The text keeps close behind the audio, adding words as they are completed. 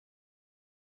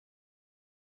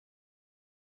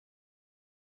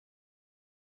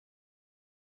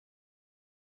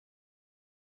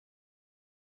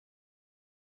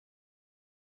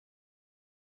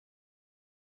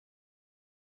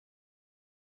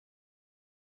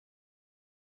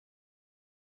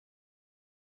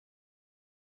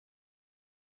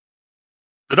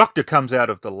The doctor comes out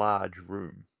of the large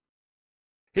room.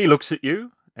 He looks at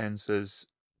you and says,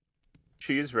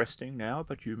 "She is resting now,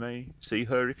 but you may see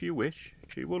her if you wish.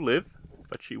 She will live,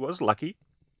 but she was lucky."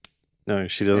 No,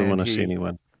 she doesn't And want to see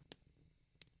anyone.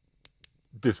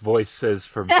 this voice says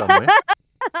from somewhere.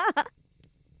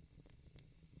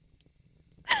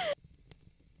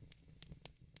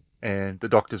 And the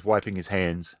doctor's wiping his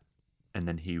hands, and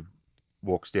then he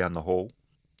walks down the hall.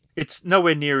 It's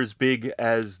nowhere near as big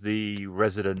as the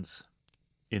residence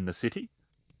in the city,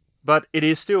 but it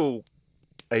is still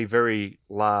a very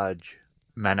large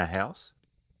manor house.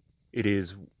 It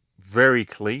is very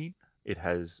clean. It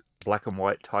has black and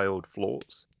white tiled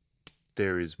floors.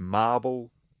 There is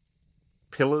marble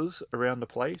pillars around the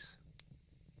place.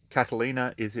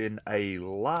 Catalina is in a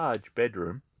large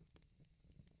bedroom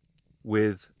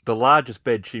with the largest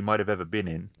bed she might have ever been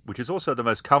in, which is also the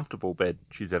most comfortable bed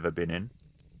she's ever been in.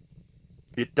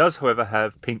 It does, however,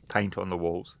 have pink paint on the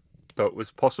walls, so it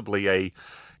was possibly a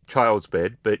child's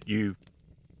bed, but you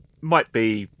might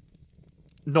be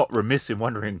not remiss in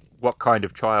wondering what kind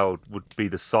of child would be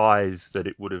the size that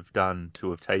it would have done to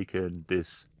have taken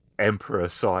this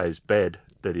emperor-sized bed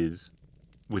that is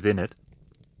within it.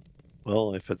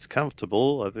 Well, if it's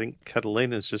comfortable, I think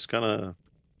Catalina's just gonna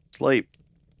sleep.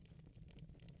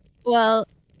 Well,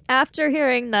 after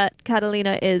hearing that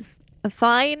Catalina is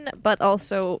fine, but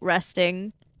also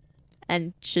resting,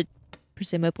 and should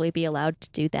presumably be allowed to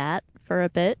do that for a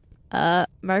bit,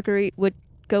 Marguerite would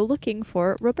go looking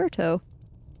for Roberto.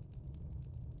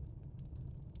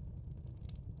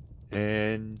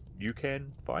 And you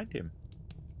can find him.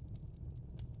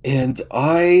 And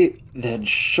I then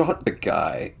shot the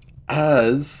guy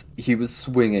as he was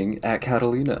swinging at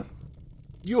Catalina.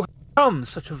 You have come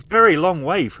such a very long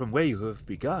way from where you have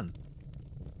begun.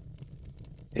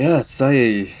 Yes,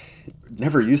 I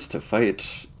never used to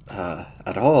fight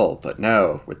at all, but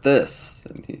now with this,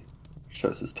 and he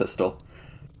shows his pistol,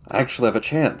 I actually have a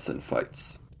chance in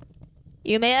fights.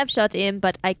 You may have shot him,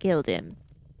 but I killed him.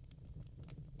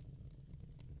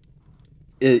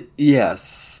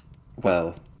 Yes.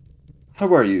 Well,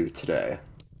 how are you today?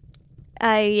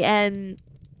 I am.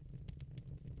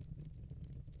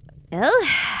 Well,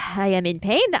 I am in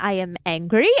pain, I am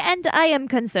angry, and I am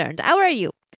concerned. How are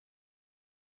you?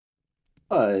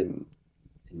 I'm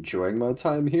enjoying my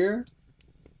time here.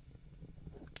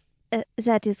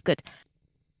 That is good.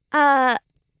 So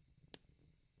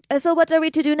what are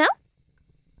we to do now?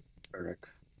 Eric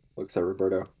looks at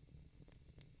Roberto. I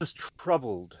was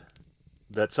troubled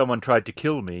that someone tried to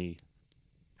kill me.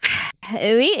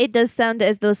 Oui, it does sound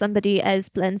as though somebody has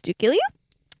plans to kill you.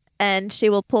 And she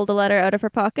will pull the letter out of her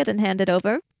pocket and hand it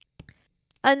over.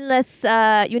 Unless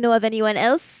you know of anyone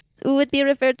else who would be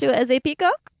referred to as a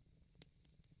peacock?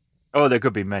 Oh, there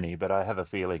could be many, but I have a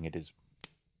feeling it is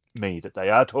me that they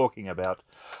are talking about.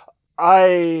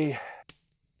 I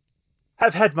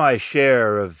have had my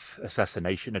share of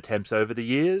assassination attempts over the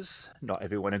years. Not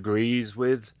everyone agrees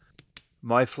with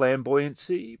my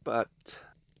flamboyancy, but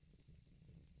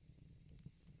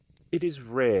it is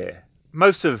rare.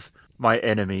 Most of my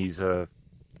enemies are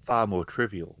far more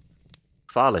trivial,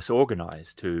 far less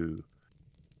organized to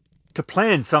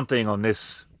plan something on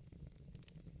this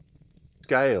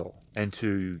scale and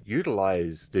to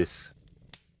utilize this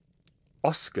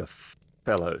Oscar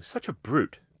fellow, such a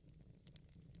brute.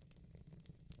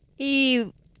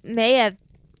 He may have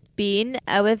been,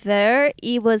 however,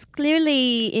 he was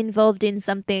clearly involved in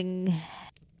something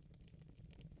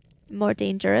more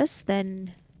dangerous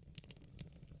than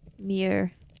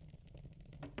mere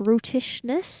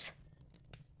brutishness.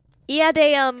 He had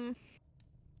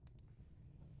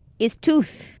his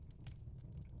tooth.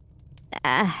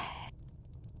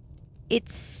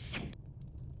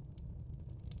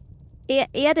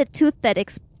 He had a tooth that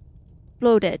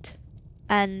exploded,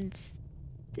 and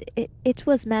it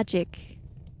was magic.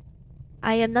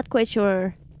 I am not quite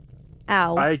sure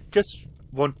how. I just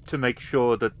want to make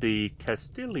sure that the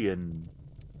Castilian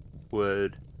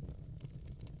word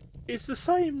is the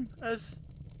same as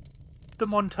the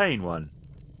Montaigne one.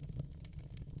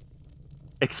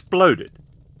 Exploded.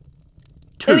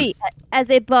 Tooth. Oui, as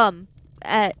a bum,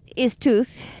 his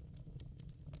tooth.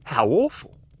 How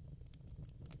awful.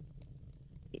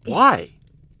 Why?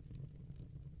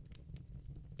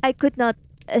 I could not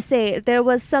say. There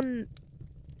was some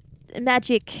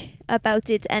magic about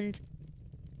it, and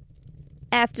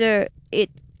after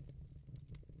it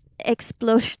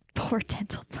exploded, poor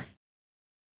dental plan.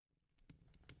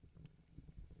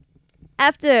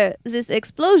 After this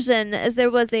explosion, there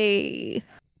was a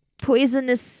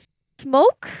poisonous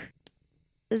smoke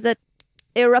that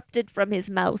erupted from his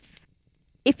mouth.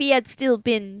 If he had still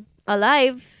been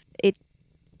alive, it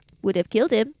would have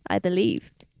killed him, I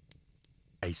believe.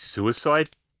 A suicide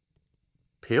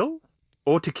pill?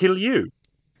 Or to kill you?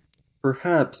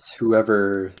 Perhaps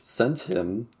whoever sent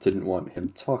him didn't want him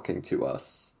talking to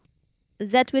us.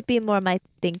 That would be more my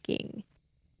thinking.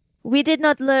 We did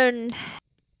not learn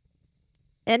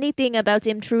anything about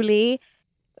him truly.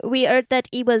 We heard that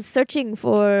he was searching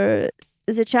for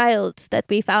the child that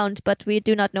we found, but we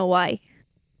do not know why.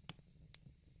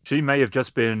 She may have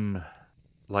just been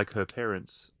like her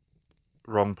parents.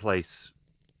 Wrong place,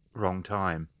 wrong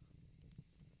time.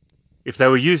 If they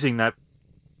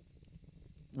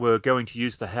were going to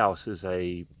use the house as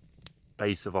a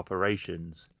base of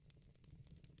operations,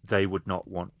 they would not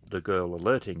want the girl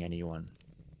alerting anyone.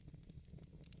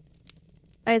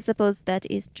 I suppose that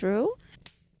is true.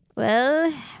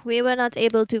 Well, we were not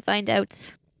able to find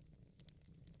out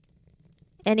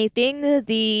anything.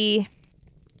 The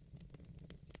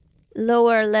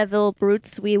lower level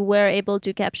brutes we were able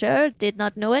to capture did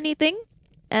not know anything,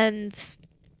 and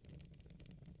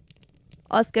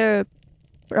Oscar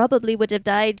probably would have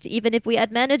died even if we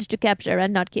had managed to capture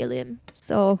and not kill him.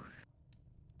 So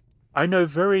I know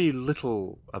very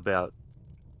little about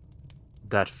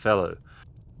that fellow,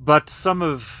 but some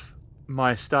of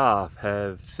my staff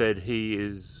have said he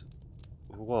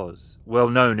was well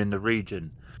known in the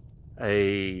region,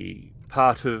 a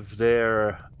part of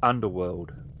their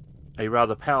underworld, a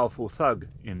rather powerful thug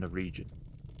in the region.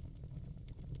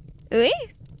 oui,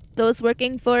 those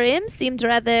working for him seemed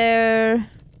rather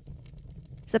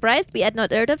surprised we had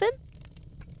not heard of him.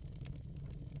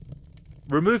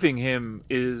 Removing him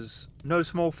is no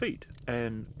small feat,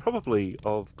 and probably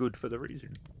of good for the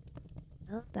region.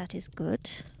 Well, that is good.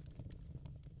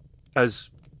 As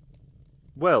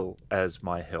well as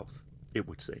my health, it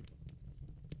would seem.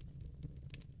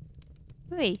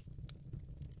 Oui.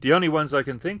 The only ones I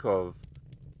can think of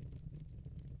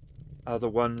are the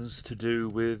ones to do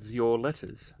with your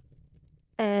letters.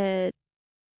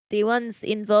 The ones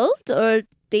involved or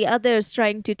the others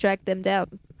trying to track them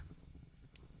down?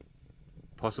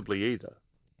 Possibly either.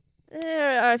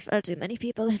 There are far too many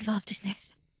people involved in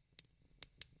this.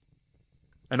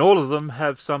 And all of them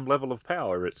have some level of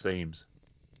power, it seems.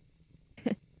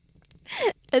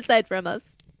 Aside from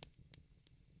us.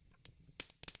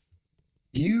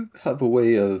 Do you have a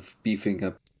way of beefing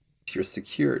up your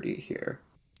security here?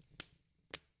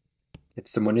 If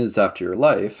someone is after your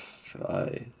life,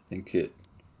 I think it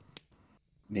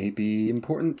may be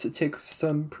important to take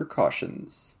some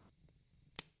precautions.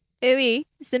 Oui,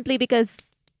 simply because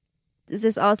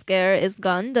this Oscar is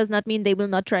gone does not mean they will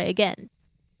not try again.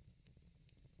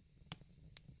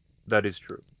 That is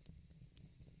true.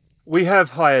 We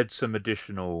have hired some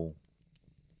additional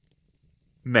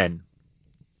men.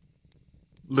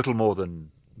 Little more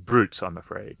than brutes, I'm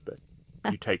afraid, but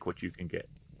you take what you can get.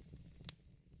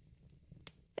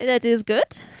 That is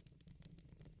good.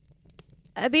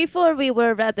 Before we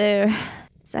were rather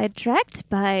sidetracked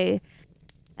by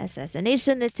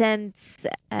assassination attempts,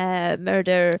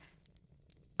 murder,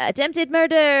 attempted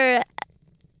murder,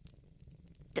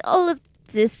 all of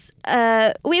this.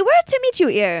 We were to meet you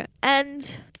here,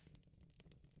 and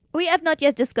we have not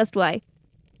yet discussed why.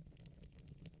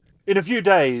 In a few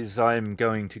days, I'm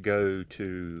going to go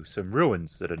to some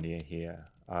ruins that are near here.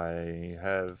 I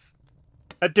have,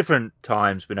 at different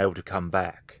times, been able to come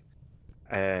back,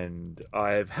 and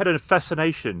I've had a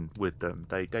fascination with them.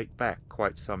 They date back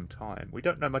quite some time. We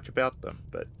don't know much about them,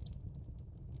 but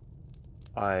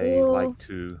I like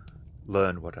to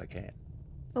learn what I can.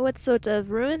 What sort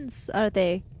of ruins are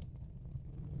they?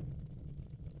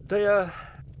 They are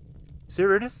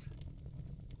Cyrenith?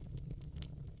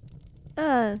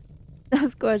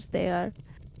 Of course they are.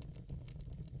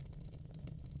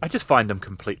 I just find them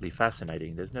completely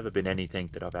fascinating. There's never been anything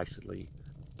that I've actually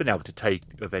been able to take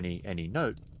of any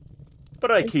note.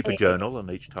 But I keep a journal,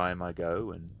 and each time I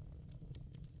go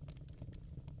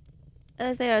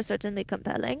and... They are certainly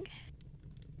compelling.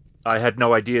 I had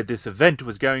no idea this event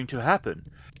was going to happen.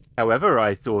 However,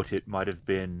 I thought it might have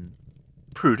been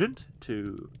prudent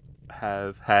to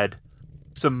have had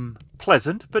some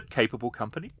pleasant but capable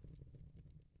company.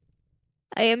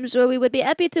 I am sure we would be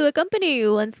happy to accompany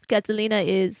you once Catalina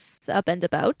is up and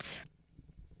about.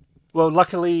 Well,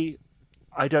 luckily,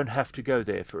 I don't have to go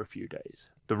there for a few days.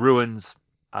 The ruins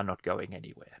are not going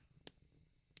anywhere.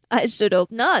 I should hope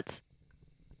not.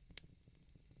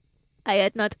 I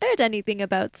had not heard anything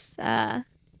about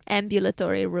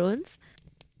ambulatory ruins.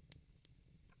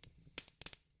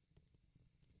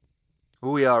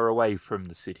 We are away from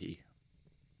the city.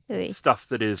 Oui. Stuff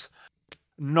that is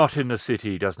not in the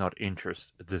city does not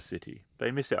interest the city. They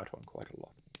miss out on quite a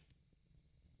lot.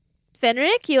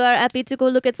 Fenric, you are happy to go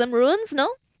look at some ruins,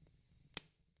 no?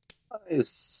 I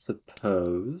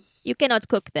suppose. You cannot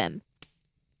cook them.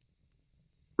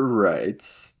 Right.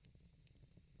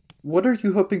 What are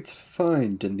you hoping to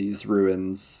find in these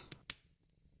ruins?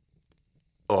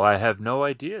 Oh, I have no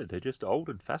idea. They're just old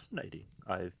and fascinating.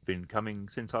 I've been coming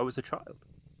since I was a child.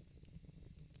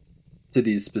 To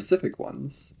these specific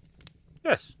ones?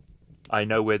 Yes, I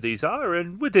know where these are,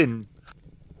 and within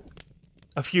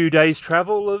a few days'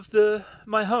 travel of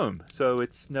my home, so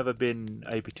it's never been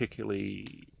a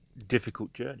particularly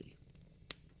difficult journey.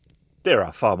 There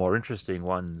are far more interesting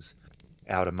ones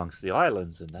out amongst the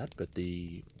islands and that, but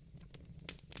the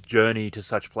journey to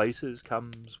such places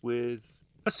comes with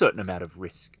a certain amount of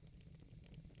risk.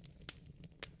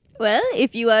 Well,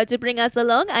 if you are to bring us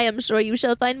along, I am sure you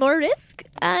shall find more risk,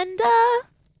 and,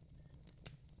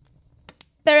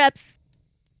 perhaps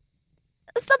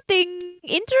something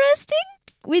interesting?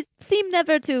 We seem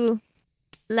never to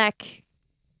lack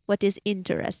what is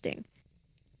interesting.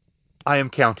 I am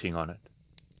counting on it.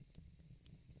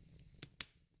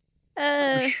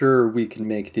 I'm sure we can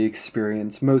make the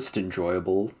experience most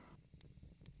enjoyable.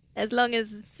 As long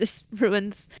as this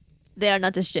ruins, they are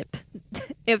not a ship.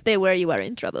 If they were, you are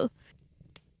in trouble.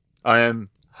 I am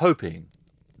hoping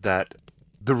that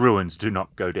the ruins do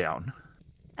not go down.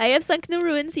 I have sunk no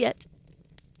ruins yet,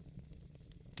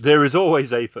 There is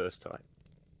always a first time.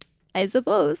 I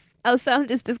suppose. How sound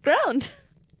is this ground?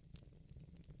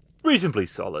 Reasonably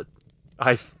solid.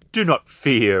 I do not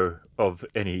fear of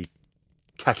any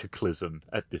cataclysm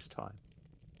at this time.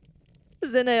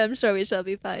 Then I am sure we shall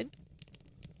be fine.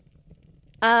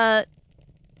 Well,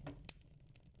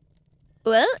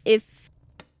 if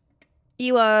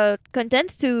you are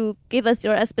content to give us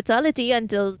your hospitality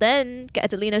until then,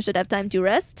 Catalina should have time to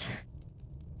rest.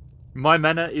 My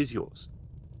manor is yours.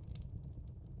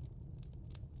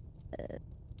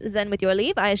 Then, with your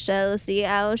leave, I shall see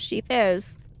how she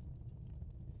fares.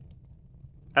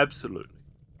 Absolutely.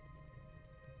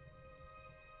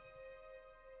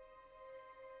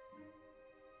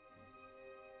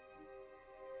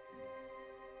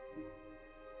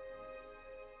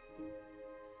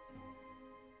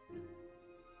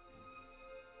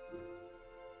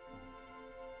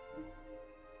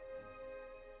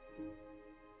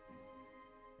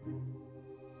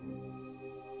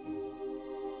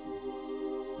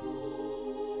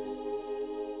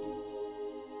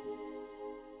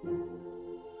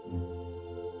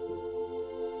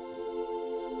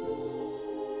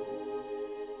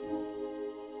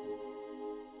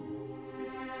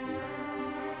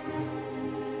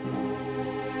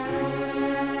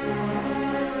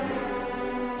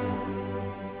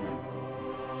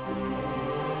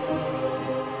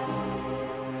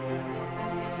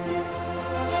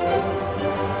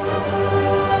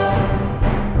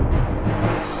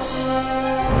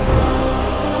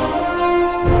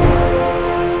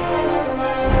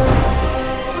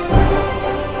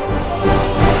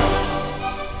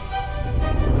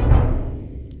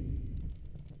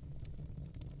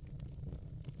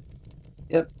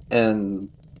 Yep, and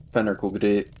Fenric will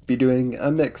be doing a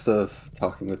mix of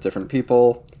talking with different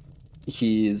people.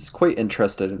 He's quite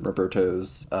interested in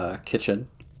Roberto's kitchen.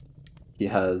 He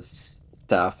has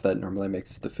staff that normally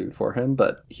makes the food for him,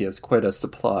 but he has quite a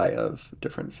supply of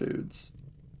different foods.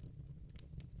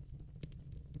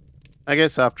 I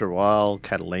guess after a while,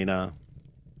 Catalina,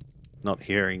 not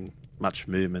hearing much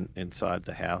movement inside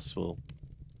the house, will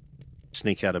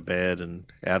sneak out of bed and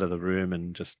out of the room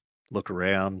and just look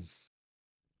around.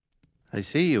 I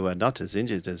see you are not as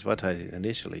injured as what I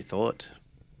initially thought.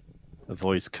 A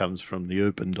voice comes from the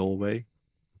open doorway.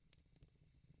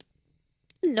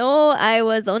 No, I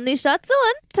was only shot so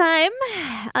one time.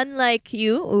 Unlike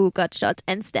you, who got shot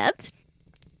and stabbed.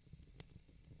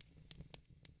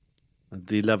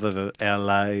 The love of our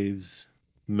lives,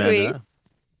 Manna.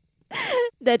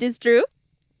 That is true.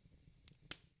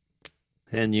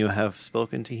 And you have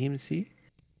spoken to him, see?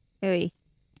 Oui.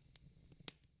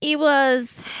 He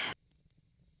was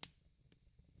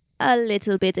a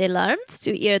little bit alarmed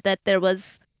to hear that there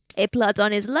was a plot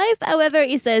on his life. However,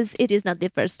 he says it is not the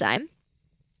first time.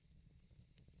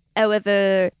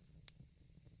 However,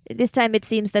 this time it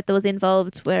seems that those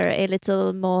involved were a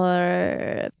little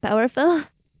more powerful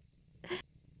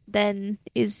than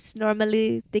is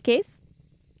normally the case.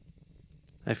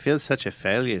 I feel such a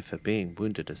failure for being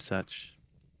wounded as such.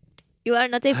 You are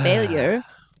not a failure.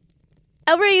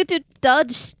 How were you to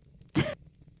dodge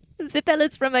the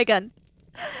pellets from my gun?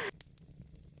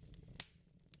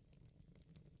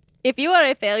 If you are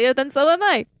a failure, then so am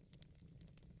I.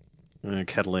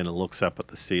 Catalina looks up at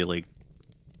the ceiling.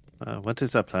 What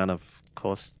is our plan of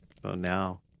course for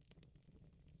now?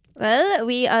 Well,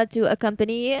 we are to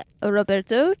accompany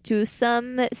Roberto to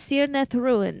some Sirneth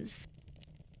ruins.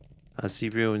 I see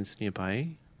ruins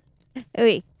nearby.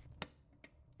 Oui.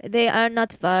 They are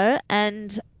not far,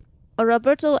 and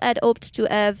Roberto had hoped to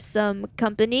have some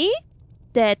company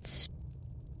that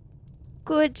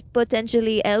could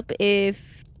potentially help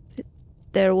if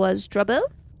there was trouble.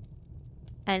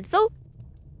 And so,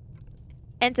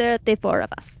 enter the four of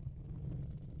us.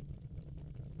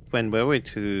 When were we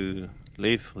to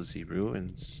leave for the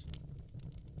ruins?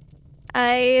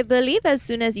 I believe as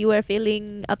soon as you are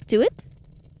feeling up to it.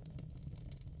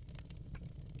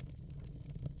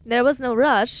 There was no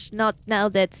rush, not now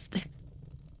that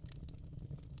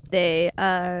they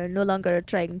are no longer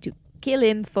trying to kill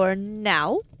him for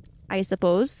now, I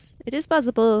suppose. It is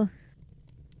possible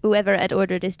whoever had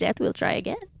ordered his death will try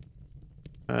again.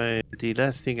 The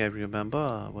last thing I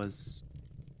remember was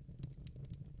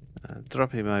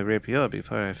dropping my rapier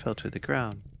before I fell to the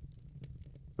ground.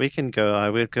 We can go. I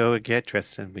will go get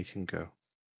dressed and we can go.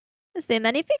 C'est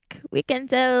magnifique. We can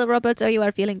tell Roberto you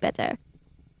are feeling better.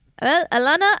 Well,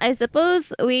 Alana, I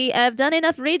suppose we have done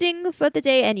enough reading for the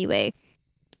day anyway.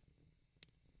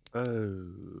 Oh,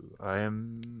 I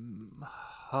am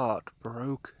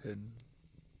heartbroken.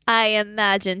 I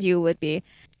imagined you would be.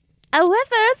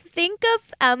 However, think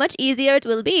of how much easier it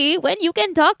will be when you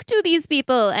can talk to these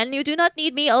people and you do not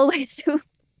need me always to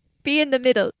be in the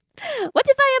middle. What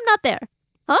if I am not there?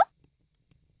 Huh?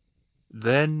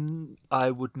 Then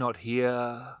I would not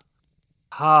hear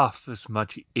half as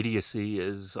much idiocy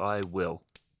as I will.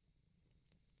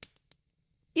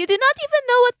 You do not even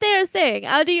know what they are saying.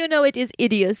 How do you know it is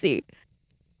idiocy?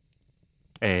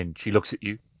 And she looks at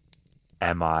you.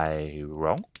 Am I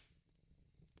wrong?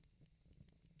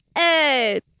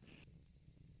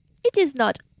 It is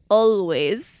not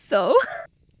always so.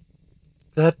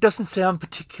 That doesn't sound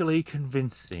particularly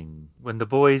convincing. When the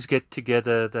boys get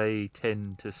together, they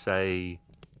tend to say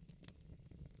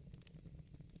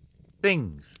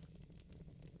things.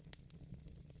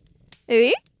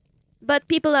 Oui? But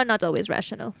people are not always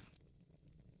rational.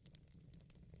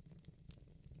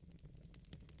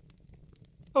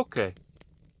 Okay.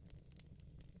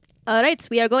 Alright,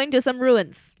 we are going to some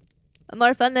ruins.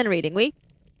 More fun than reading, we?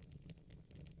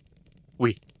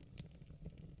 We.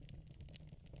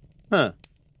 Huh.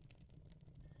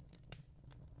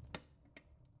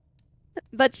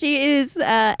 But she is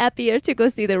happier to go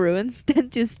see the ruins than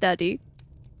to study.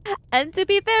 And to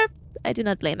be fair, I do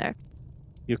not blame her.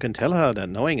 You can tell her that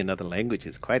knowing another language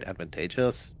is quite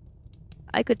advantageous.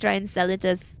 I could try and sell it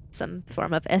as some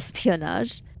form of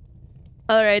espionage.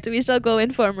 Alright, we shall go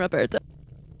inform Roberto.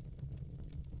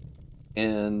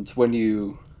 And when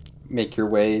you make your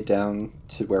way down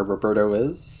to where Roberto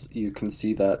is, you can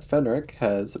see that Fenric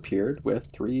has appeared with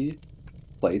 3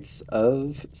 plates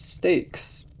of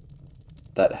steaks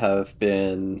that have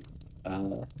been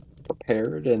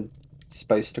prepared and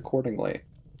spiced accordingly.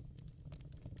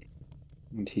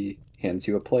 And he hands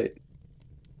you a plate.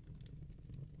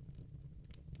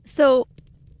 So,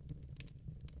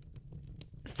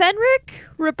 Fenric,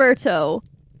 Roberto,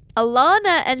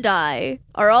 Alana, and I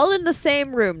are all in the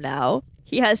same room now.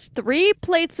 He has 3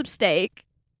 plates of steak.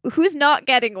 Who's not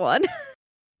getting one?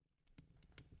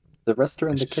 The rest are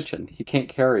in the kitchen. He can't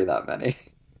carry that many.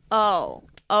 Oh,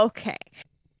 okay.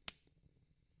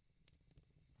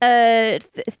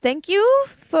 Thank you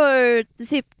for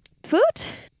the food.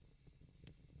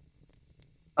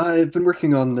 I've been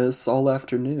working on this all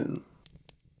afternoon.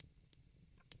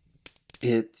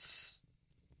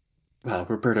 Well,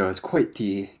 Roberto has quite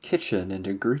the kitchen and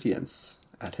ingredients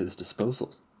at his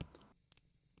disposal.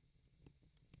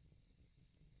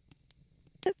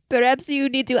 Perhaps you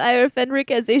need to hire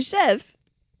Fenric as a chef.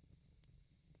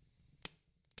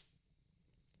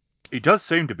 He does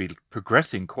seem to be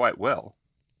progressing quite well.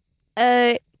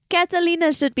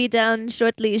 Catalina should be down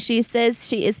shortly. She says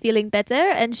she is feeling better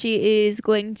and she is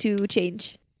going to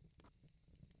change.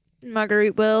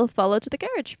 Marguerite will follow to the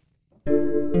carriage.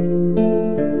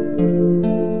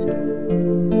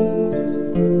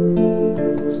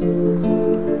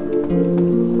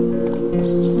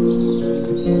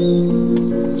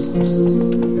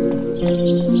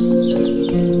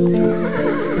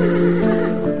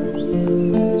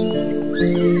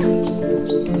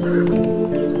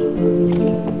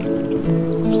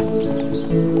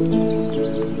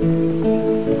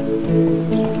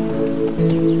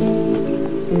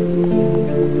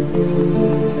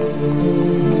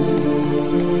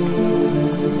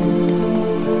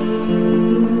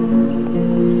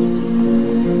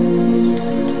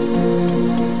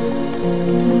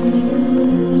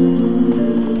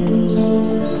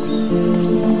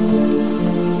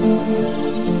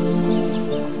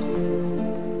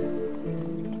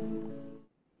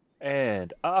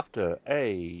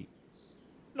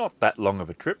 not that long of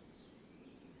a trip.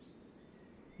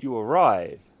 You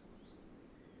arrive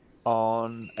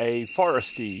on a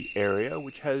foresty area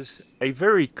which has a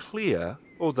very clear,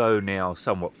 although now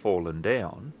somewhat fallen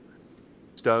down,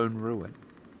 stone ruin.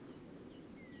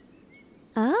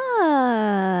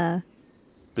 Ah.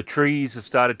 The trees have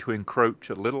started to encroach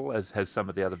a little, as has some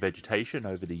of the other vegetation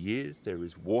over the years. There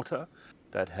is water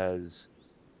that has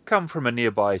come from a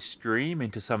nearby stream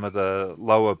into some of the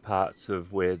lower parts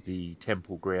of where the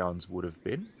temple grounds would have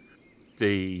been.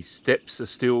 The steps are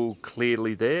still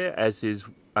clearly there, as is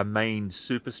a main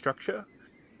superstructure,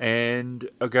 and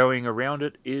going around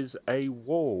it is a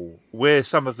wall. Where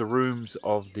some of the rooms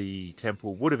of the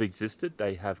temple would have existed,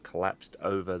 they have collapsed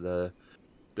over the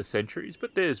centuries,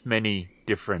 but there's many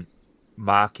different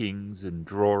markings and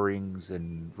drawings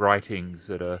and writings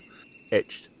that are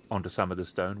etched onto some of the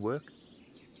stonework.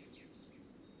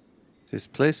 This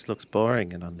place looks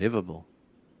boring and unlivable.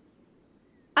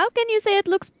 How can you say it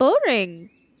looks boring?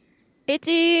 It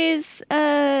is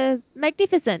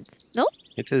magnificent, no?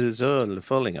 It is all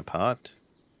falling apart.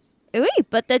 Oui,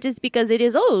 but that is because it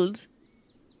is old.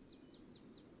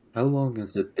 How long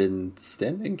has it been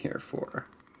standing here for?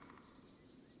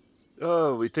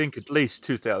 Oh, we think at least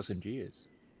 2,000 years.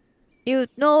 You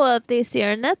know of the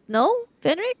Cyrnet, no,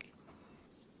 Fenric?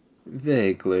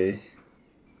 Vaguely.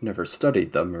 Never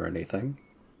studied them or anything.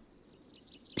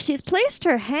 She's placed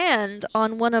her hand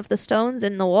on one of the stones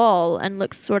in the wall and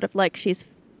looks sort of like she's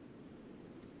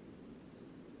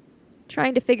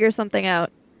trying to figure something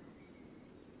out.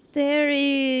 There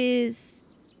is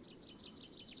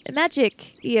magic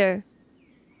here.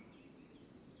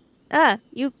 Ah,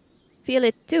 you feel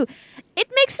it too. It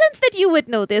makes sense that you would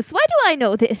know this. Why do I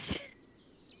know this?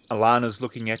 Alana's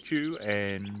looking at you,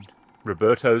 and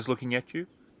Roberto's looking at you.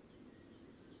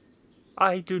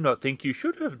 I do not think you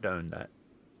should have known that.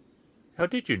 How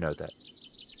did you know that?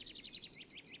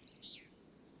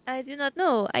 I do not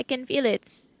know. I can feel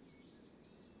it.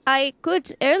 I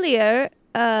could earlier,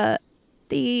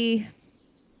 the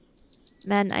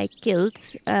man I killed,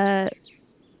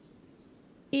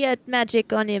 he had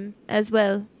magic on him as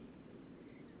well.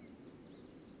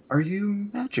 Are you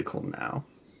magical now?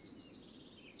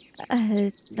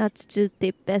 Not to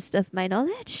the best of my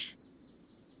knowledge.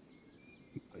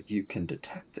 You can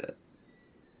detect it.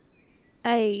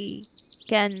 I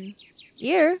can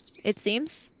hear, it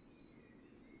seems.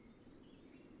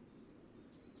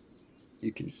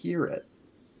 You can hear it.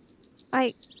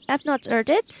 I have not heard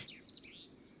it.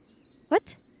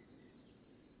 What?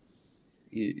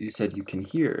 You said you can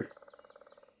hear.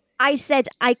 I said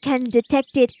I can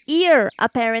detect it here,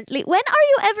 apparently. When are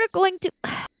you ever going to...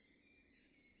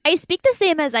 I speak the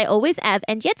same as I always have,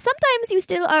 and yet sometimes you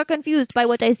still are confused by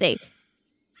what I say.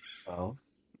 Well,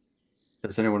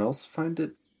 does anyone else find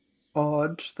it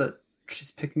odd that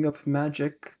she's picking up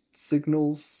magic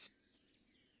signals,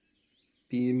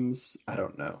 beams? I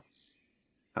don't know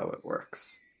how it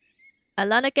works.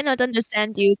 Alana cannot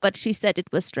understand you, but she said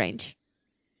it was strange.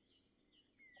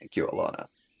 Thank you, Alana.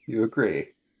 You agree.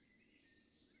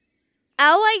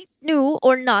 How I knew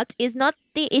or not is not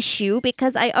the issue,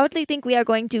 because I hardly think we are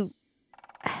going to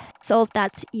solve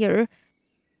that here.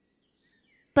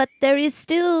 But there is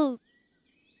still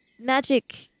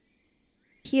magic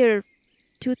here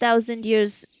 2,000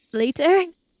 years later.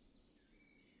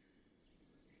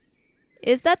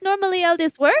 Is that normally how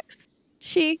this works?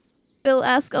 She will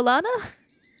ask Alana.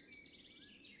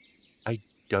 I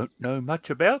don't know much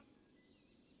about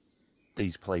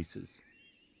these places.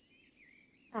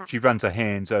 She runs her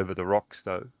hands over the rocks,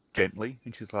 though, gently,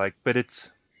 and she's like, but it's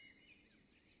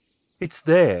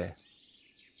there.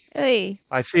 Hey.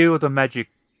 I feel the magic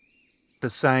the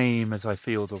same as I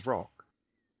feel the rock.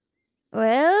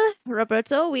 Well,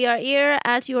 Roberto, we are here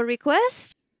at your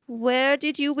request. Where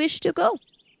did you wish to go?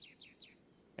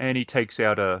 And he takes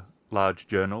out a large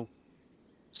journal,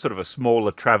 sort of a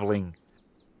smaller travelling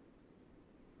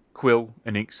quill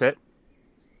and ink set.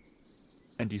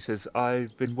 And he says,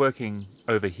 I've been working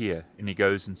over here. And he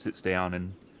goes and sits down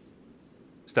and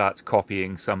starts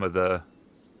copying some of the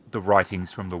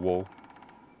writings from the wall.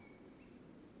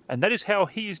 And that is how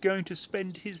he is going to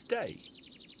spend his day.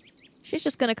 She's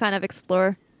just going to kind of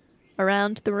explore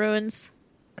around the ruins,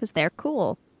 because they're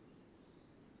cool.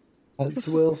 As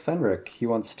will Fenric. He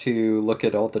wants to look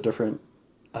at all the different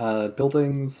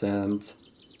buildings and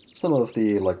some of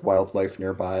the wildlife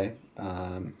nearby,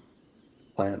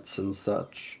 plants and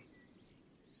such.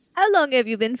 How long have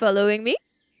you been following me?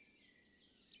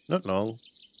 Not long.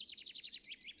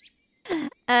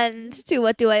 And to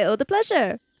what do I owe the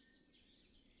pleasure?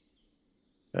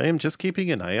 I am just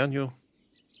keeping an eye on you.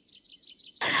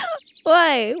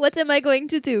 Why? What am I going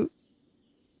to do?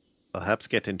 perhaps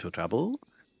get into trouble?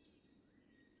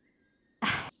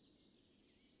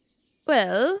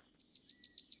 Well,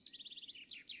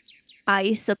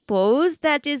 I suppose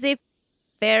that is a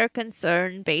fair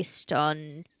concern based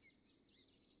on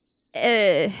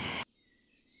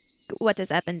what has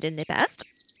happened in the past.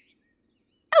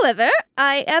 However,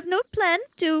 I have no plan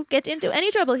to get into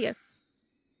any trouble here.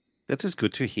 That is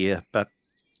good to hear, but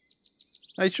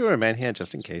I should remain here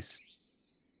just in case.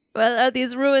 Well, are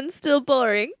these ruins still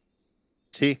boring?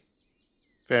 See?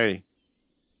 Very.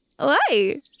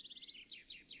 Why?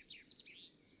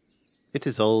 It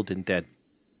is old and dead.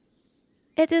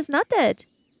 It is not dead.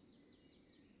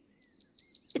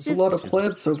 There's a lot of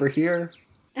plants over here.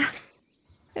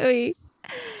 Oui.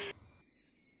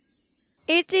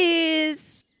 It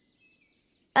is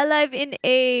alive in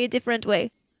a different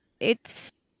way.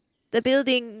 The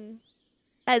building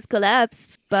has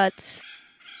collapsed, but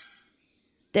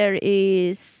there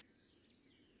is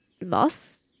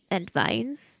moss and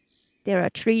vines. There are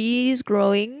trees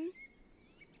growing.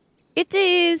 It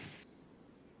is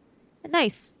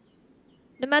nice.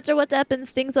 No matter what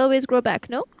happens, things always grow back,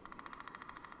 no?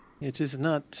 It is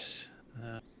not.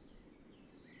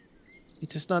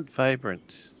 It is not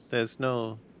vibrant. There's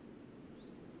no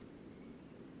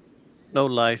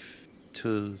life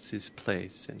to this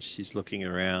place, and she's looking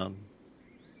around.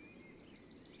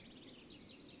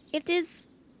 It is.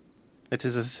 It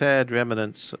is a sad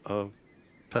remnants of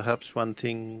perhaps one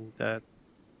thing that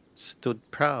stood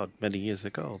proud many years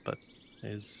ago, but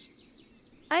is.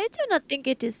 I do not think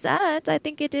it is sad. I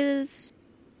think it is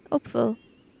hopeful.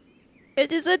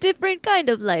 It is a different kind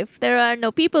of life. There are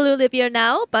no people who live here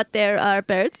now, but there are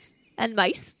birds and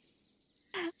mice.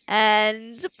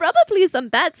 And probably some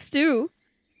bats too.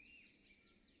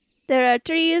 There are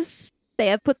trees. They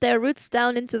have put their roots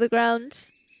down into the ground.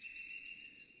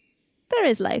 There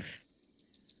is life.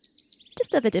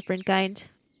 Just of a different kind.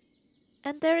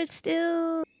 And there is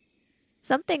still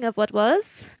something of what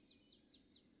was.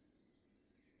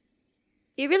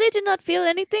 You really do not feel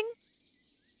anything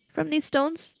from these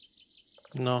stones?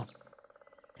 No.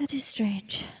 That is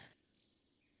strange.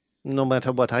 No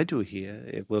matter what I do here,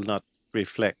 it will not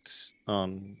reflect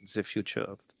on the future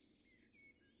of.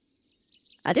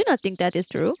 I do not think that is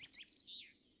true.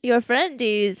 Your friend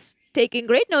is taking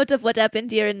great note of what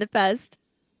happened here in the past.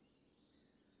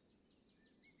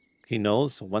 He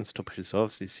knows and wants to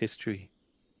preserve this history.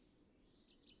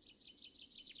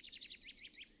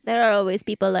 There are always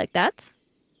people like that.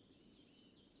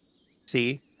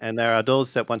 See? And there are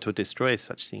those that want to destroy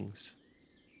such things.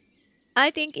 I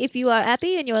think if you are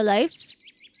happy in your life,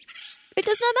 it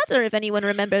does not matter if anyone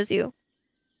remembers you.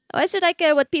 Why should I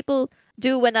care what people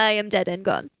do when I am dead and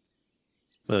gone?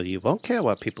 Well, you won't care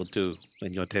what people do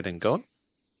when you're dead and gone.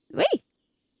 Wait.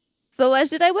 So why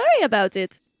should I worry about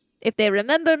it? If they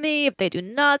remember me, if they do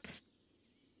not,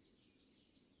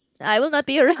 I will not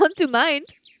be around to mind.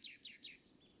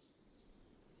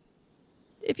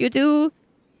 If you do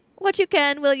what you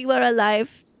can while you are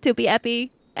alive to be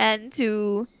happy and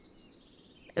to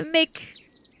make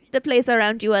the place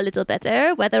around you a little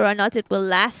better, whether or not it will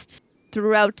last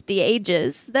throughout the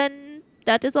ages, then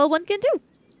that is all one can do.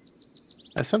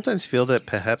 I sometimes feel that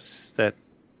perhaps that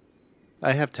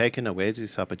I have taken away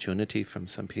this opportunity from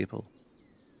some people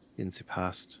in the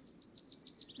past.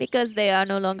 Because they are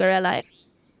no longer alive.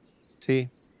 See?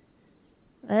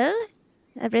 Well,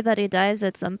 everybody dies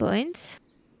at some point.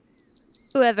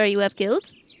 Whoever you have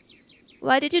killed.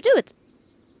 Why did you do it?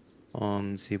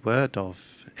 On the word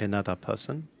of another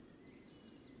person.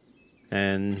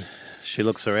 And she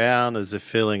looks around as if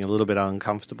feeling a little bit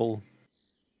uncomfortable.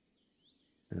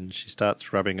 And she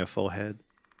starts rubbing her forehead.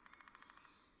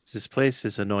 This place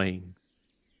is annoying.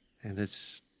 And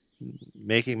it's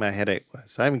making my headache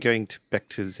worse. I'm going back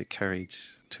to the carriage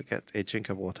to get a drink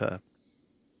of water.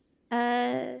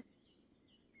 Well,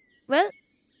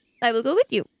 I will go with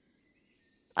you.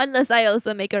 Unless I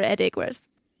also make her headache worse.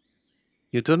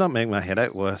 You do not make my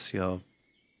headache worse. Your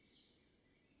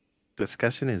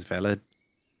discussion is valid.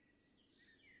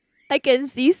 I can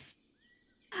cease.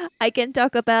 I can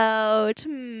talk about,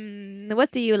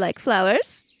 what do you like,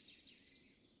 flowers?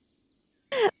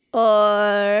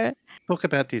 Or Talk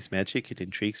about this magic, it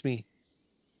intrigues me.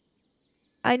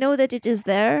 I know that it is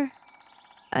there.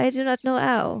 I do not know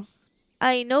how.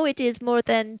 I know it is more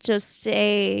than just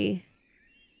a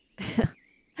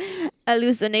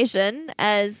hallucination,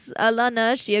 as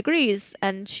Alana, she agrees,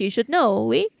 and she should know,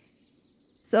 oui?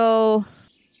 So,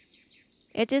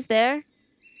 it is there.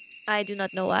 I do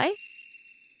not know why.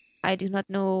 I do not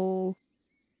know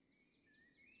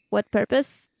what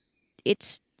purpose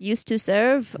it used to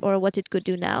serve or what it could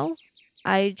do now.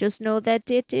 I just know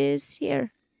that it is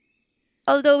here.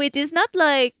 Although it is not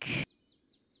like,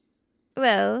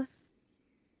 well,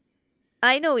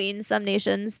 I know in some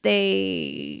nations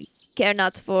they care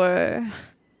not for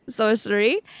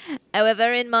sorcery.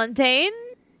 However, in Montaigne,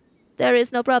 there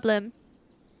is no problem.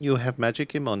 You have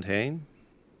magic in Montaigne?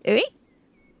 Oui?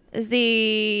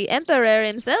 The Emperor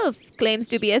himself claims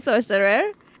to be a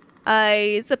sorcerer.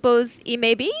 I suppose he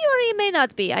may be or he may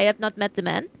not be. I have not met the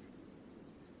man.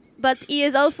 But he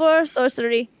is all for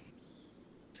sorcery.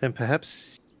 Then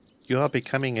perhaps you are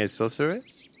becoming a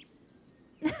sorceress?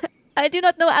 I do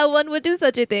not know how one would do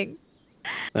such a thing.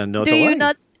 Nor Do do you I.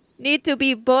 not need to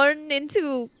be born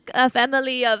into a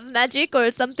family of magic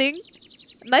or something?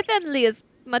 My family is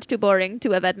much too boring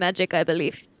to have had magic, I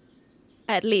believe.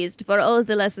 At least, for all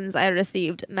the lessons I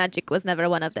received, magic was never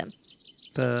one of them.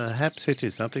 Perhaps it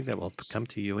is something that will come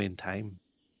to you in time.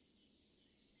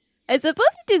 I suppose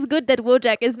it is good that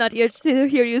Wojak is not here to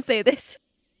hear you say this.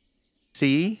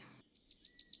 See?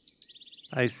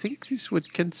 I think this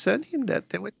would concern him that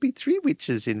there would be 3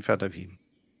 witches in front of him.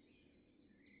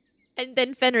 And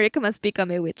then Fenric must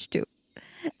become a witch too.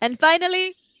 And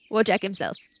finally, Wojak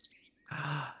himself.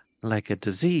 Like a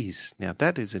disease. Now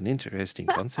that is an interesting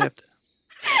concept.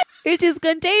 It is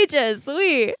contagious,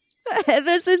 oui.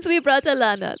 Ever since we brought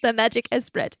Alana, the magic has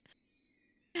spread.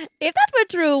 If that were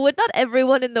true, would not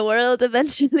everyone in the world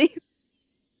eventually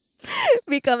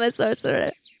become a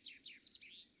sorcerer?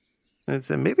 And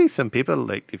so maybe some people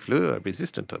like the flu are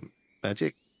resistant to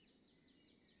magic.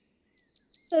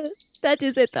 That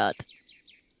is a thought.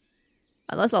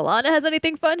 Unless Alana has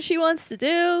anything fun she wants to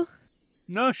do.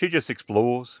 No, she just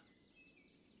explores.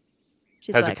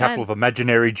 She's Has like, a couple "I'm of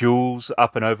imaginary jewels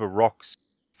up and over rocks,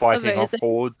 fighting off Amazing.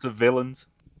 hordes of villains.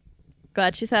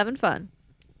 glad she's having fun."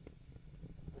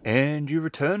 And you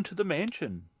return to the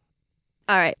mansion.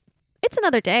 All right. It's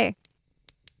another day.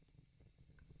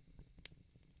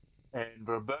 And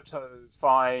Roberto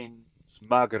finds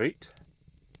Marguerite.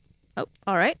 Oh,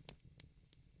 all right.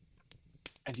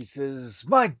 And he says,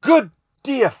 "My good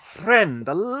dear friend,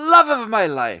 the love of my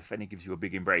life." And he gives you a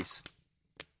big embrace.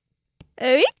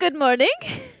 Oui, good morning.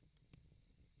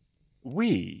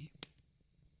 We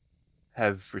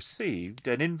have received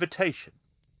an invitation.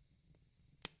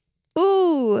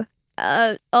 Ooh,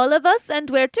 all of us, and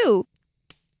where to?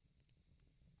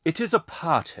 It is a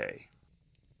party.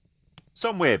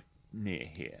 Somewhere near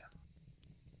here.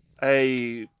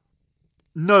 A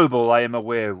noble I am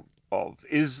aware of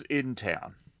is in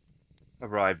town.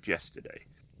 Arrived yesterday.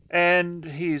 And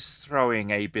he's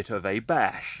throwing a bit of a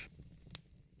bash.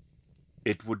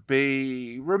 It would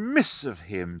be remiss of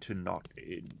him to not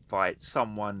invite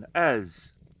someone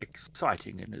as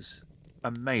exciting and as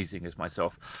amazing as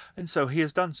myself, and so he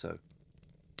has done so.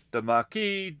 The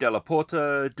Marquis de la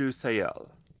Porta du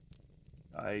Theil.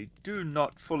 I do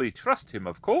not fully trust him,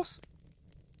 of course,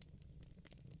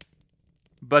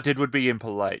 but it would be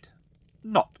impolite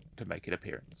not to make an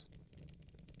appearance.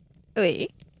 Oui.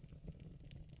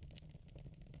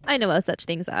 I know how such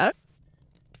things are.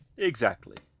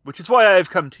 Exactly. Which is why I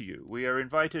have come to you. We are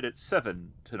invited at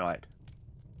 7 tonight.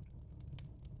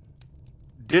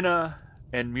 Dinner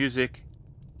and music.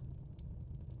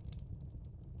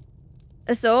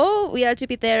 So, we are to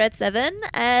be there at 7,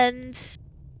 and...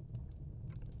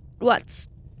 what?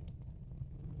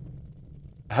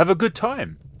 Have a good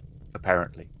time,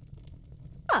 apparently.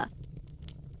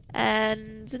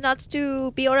 And not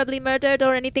to be horribly murdered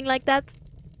or anything like that?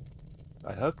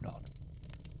 I hope not.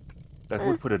 That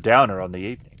would put a downer on the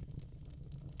evening.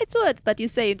 It would, but you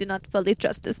say you do not fully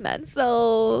trust this man,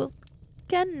 so...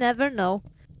 can never know.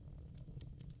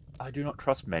 I do not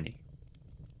trust many.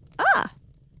 Ah!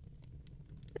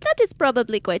 That is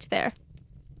probably quite fair.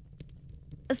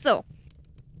 So,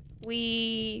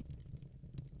 we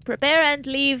prepare and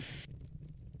leave.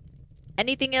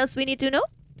 Anything else we need to know?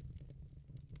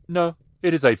 No,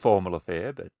 it is a formal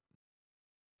affair, but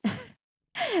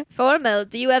Formal,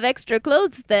 do you have extra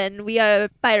clothes then? We are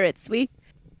pirates, we?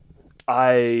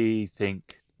 I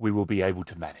think we will be able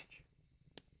to manage.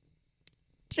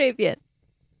 Très bien.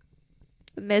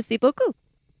 Merci beaucoup.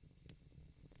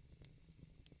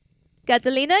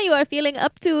 Catalina, you are feeling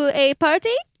up to a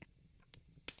party?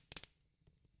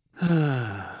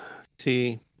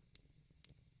 See,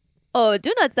 Oh,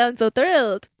 do not sound so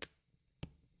thrilled.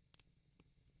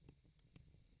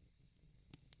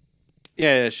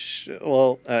 yeah,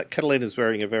 well, Catalina's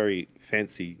wearing a very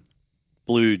fancy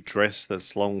blue dress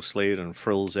that's long sleeved and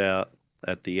frills out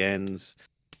at the ends.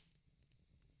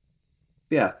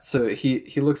 Yeah, so he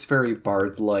looks very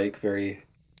bard-like, very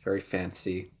very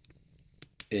fancy,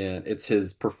 and it's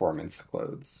his performance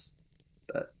clothes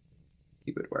that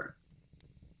he would wear.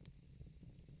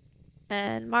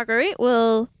 And Marguerite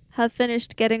will have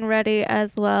finished getting ready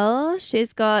as well.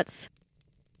 She's got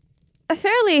a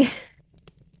fairly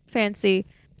fancy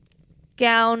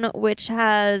gown which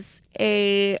has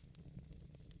a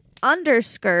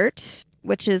underskirt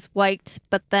which is white,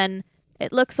 but then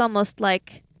it looks almost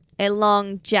like a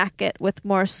long jacket with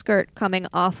more skirt coming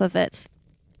off of it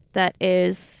that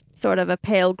is sort of a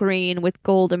pale green with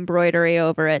gold embroidery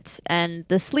over it, and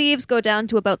the sleeves go down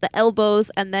to about the elbows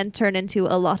and then turn into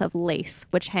a lot of lace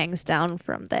which hangs down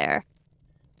from there.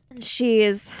 And she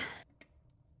is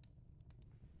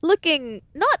looking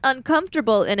not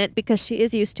uncomfortable in it because she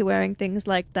is used to wearing things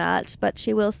like that, but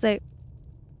she will say,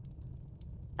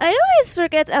 I always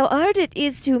forget how hard it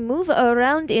is to move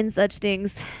around in such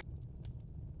things.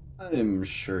 I'm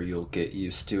sure you'll get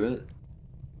used to it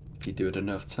if you do it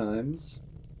enough times.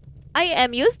 I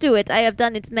am used to it. I have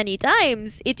done it many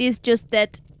times. It is just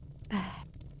that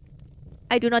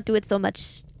I do not do it so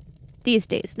much these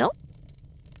days, no?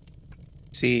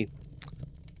 See,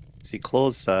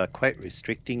 clothes are quite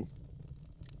restricting.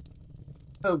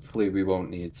 Hopefully we won't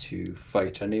need to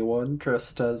fight anyone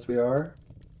dressed as we are.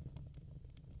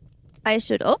 I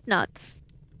should hope not.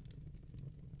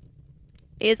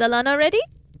 Is Alana ready?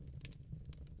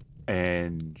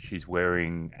 And she's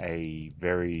wearing a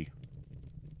very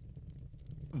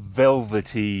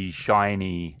velvety,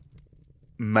 shiny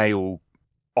male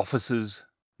officer's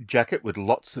jacket with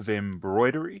lots of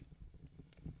embroidery,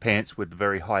 pants with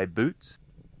very high boots,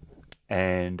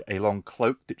 and a long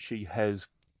cloak that she has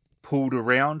pulled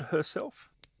around herself.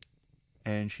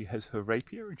 And she has her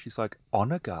rapier, and she's like,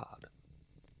 honor guard.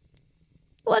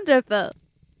 Wonderful.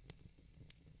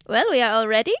 Well, we are all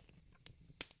ready.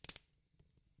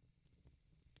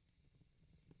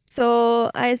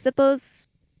 So, I suppose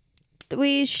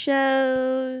we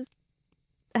shall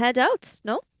head out,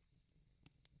 no?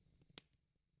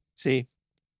 See,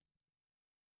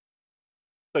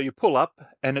 So you pull up,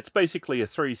 and it's basically a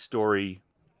 3-story,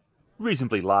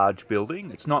 reasonably large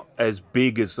building. It's not as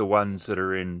big as the ones that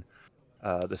are in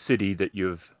the city that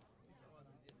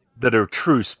are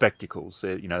true spectacles.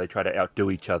 They try to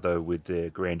outdo each other with their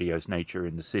grandiose nature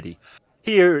in the city.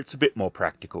 Here, it's a bit more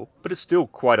practical, but it's still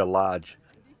quite a large,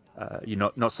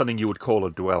 not something you would call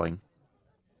a dwelling.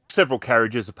 Several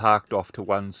carriages are parked off to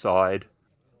one side,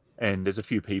 and there's a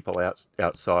few people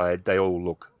outside. They all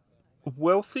look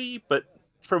wealthy, but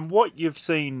from what you've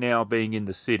seen now being in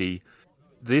the city,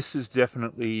 this is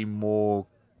definitely more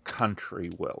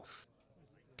country wealth.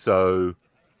 So,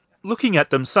 looking at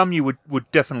them, some you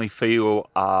would definitely feel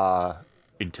are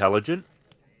intelligent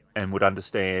and would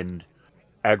understand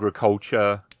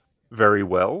agriculture very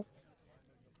well.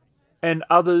 And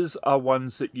others are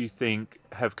ones that you think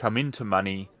have come into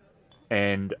money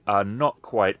and are not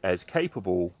quite as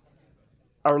capable,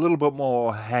 are a little bit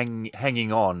more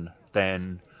hanging on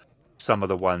than some of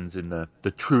the ones in the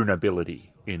true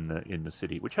nobility in the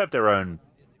city, which have their own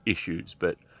issues,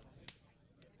 but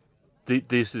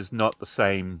this is not the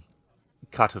same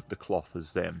cut of the cloth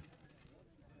as them.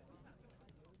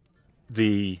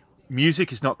 The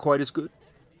music is not quite as good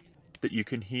that you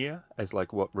can hear as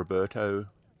like what Roberto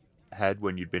had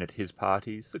when you'd been at his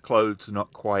parties. The clothes are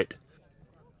not quite,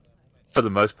 for the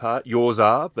most part. Yours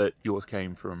are, but yours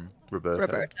came from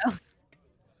Roberto.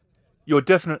 You're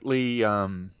definitely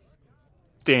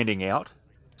standing out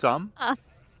some.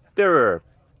 There are a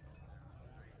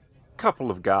couple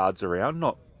of guards around,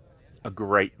 not a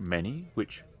great many,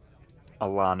 which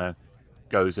Alana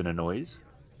goes and annoys.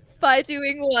 By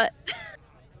doing what?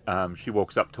 She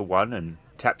walks up to one and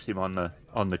taps him on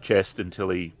the chest until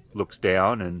he looks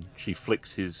down, and she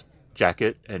flicks his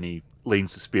jacket, and he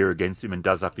leans the spear against him and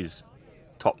does up his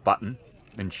top button,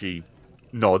 and she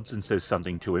nods and says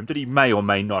something to him that he may or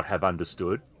may not have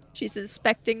understood. She's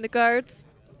inspecting the guards.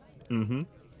 Mm-hmm.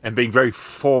 And being very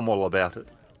formal about it.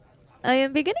 I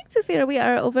am beginning to fear we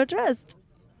are overdressed.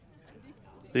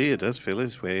 see, it does feel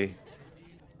his way.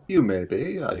 You may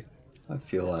be. I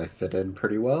feel I fit in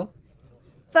pretty well.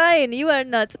 Fine, you are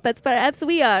not, but perhaps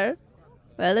we are.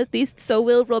 Well, at least so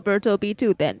will Roberto be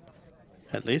too, then.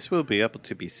 At least we'll be able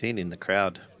to be seen in the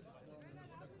crowd.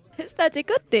 Is that a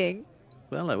good thing?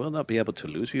 Well, I will not be able to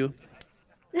lose you.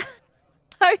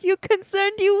 Are you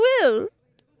concerned you will?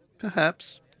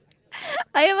 Perhaps.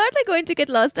 I am hardly going to get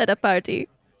lost at a party.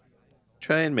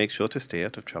 Try and make sure to stay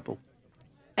out of trouble.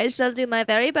 I shall do my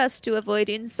very best to avoid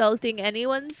insulting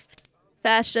anyone's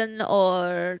fashion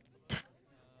or... I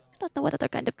don't know what other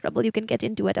kind of trouble you can get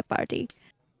into at a party.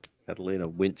 Catalina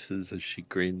winces as she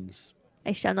grins.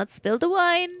 I shall not spill the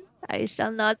wine. I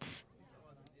shall not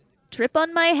trip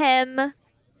on my hem.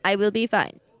 I will be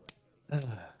fine.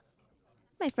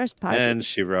 My first party. And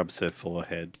she rubs her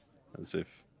forehead as if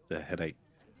the headache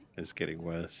is getting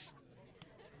worse.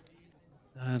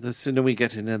 The sooner we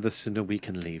get in there, the sooner we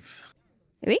can leave.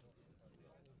 Oui?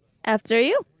 After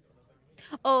you.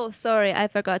 Oh, sorry, I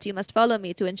forgot. You must follow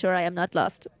me to ensure I am not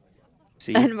lost.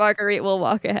 See? And Marguerite will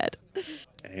walk ahead.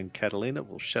 And Catalina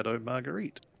will shadow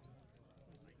Marguerite.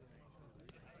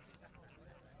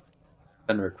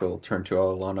 Fenric will turn to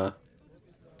Alana.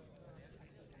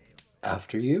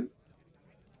 After you?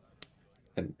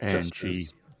 And she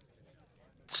gestures.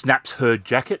 snaps her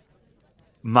jacket,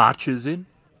 marches in.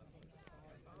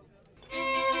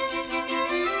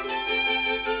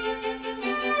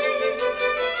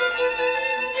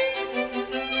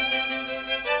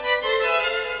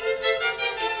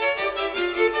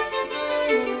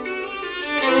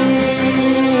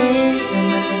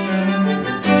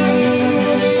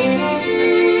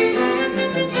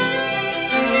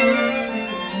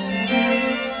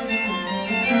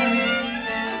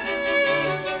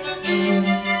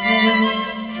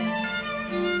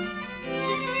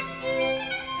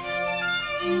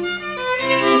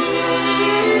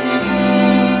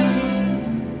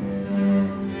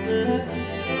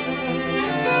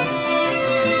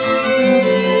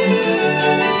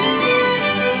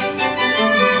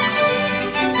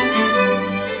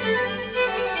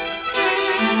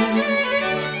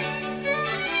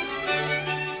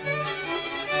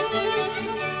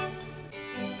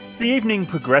 The evening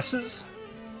progresses.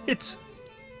 It's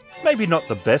maybe not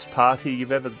the best party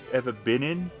you've ever been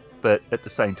in, but at the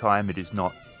same time it is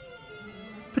not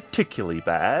particularly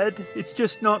bad. It's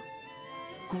just not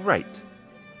great.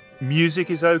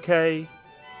 Music is okay.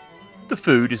 The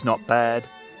food is not bad.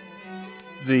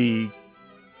 The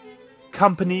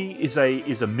company is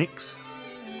a mix.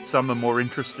 Some are more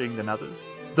interesting than others.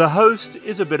 The host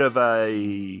is a bit of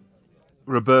a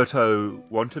Roberto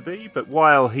wannabe, but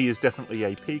while he is definitely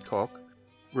a peacock,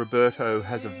 Roberto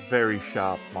has a very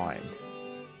sharp mind.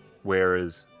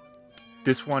 Whereas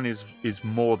this one is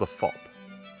more the fop.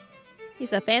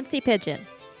 He's a fancy pigeon.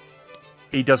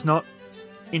 He does not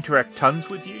interact tons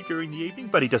with you during the evening,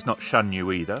 but he does not shun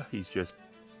you either. He's just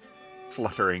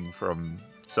fluttering from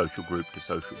social group to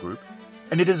social group.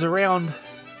 And it is around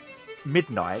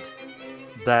midnight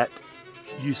that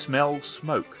you smell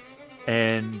smoke,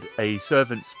 and a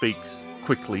servant speaks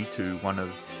quickly to one of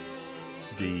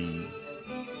the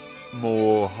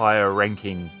more higher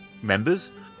ranking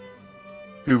members,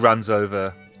 who runs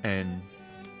over and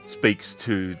speaks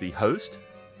to the host,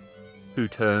 who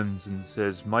turns and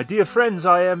says, "My dear friends,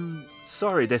 I am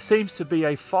sorry. There seems to be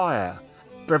a fire.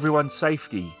 For everyone's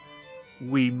safety,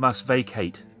 we must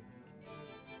vacate."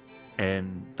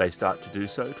 And they start to do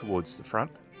so towards the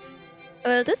front.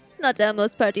 Well, this is not how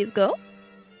most parties go.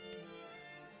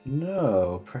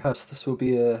 No, perhaps this will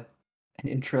be an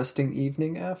interesting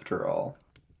evening after all.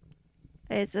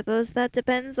 I suppose that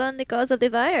depends on the cause of the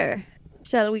fire.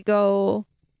 Shall we go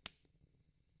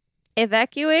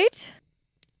evacuate?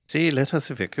 See, let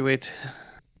us evacuate.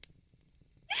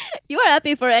 You are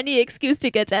happy for any excuse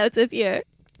to get out of here.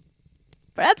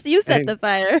 Perhaps you set And- the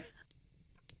fire.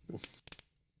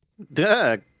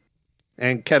 Duh.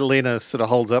 And Catalina sort of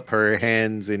holds up her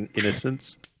hands in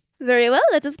innocence. Very well,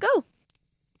 let us go.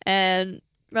 And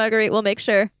Marguerite will make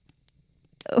sure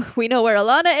we know where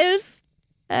Alana is.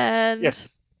 And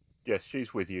Yes,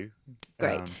 she's with you.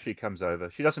 Great. She comes over.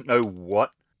 She doesn't know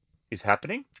what is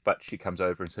happening, but she comes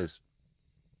over and says,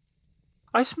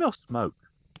 "I smell smoke."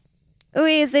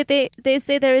 they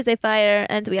say there is a fire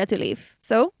and we are to leave.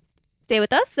 So stay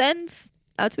with us and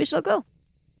out we shall go.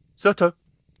 Soto.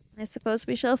 I suppose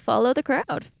we shall follow the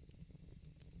crowd.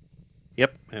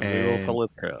 Yep, and we will And- follow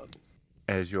the crowd.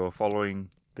 As you're following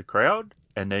the crowd,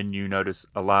 and then you notice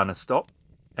Alana stop,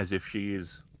 as if she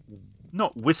is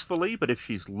not wistfully, but if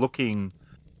she's looking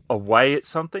away at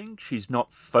something. She's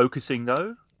not focusing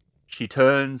though. She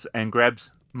turns and grabs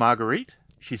Marguerite.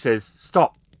 She says,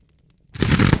 "Stop."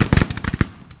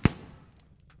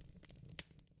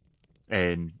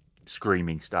 And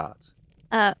screaming starts.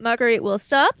 Marguerite will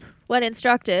stop when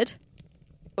instructed.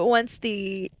 Once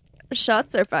the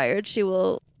shots are fired, she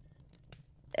will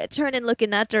turn and look in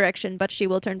that direction, but she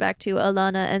will turn back to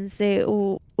Alana and say,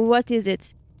 "What is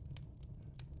it?"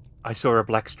 "I saw a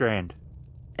black strand.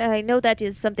 I know that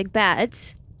is something bad.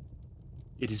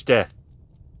 It is death."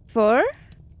 For?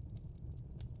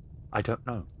 "I don't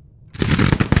know."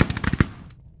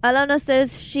 Alana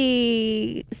says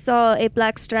she saw a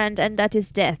black strand and that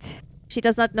is death. She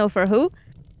does not know for who.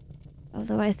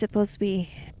 Although I suppose we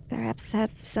perhaps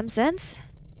have some sense.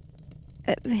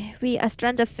 A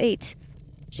strand of fate.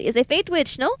 She is a fate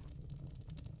witch, no?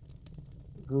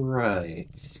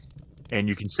 Right. And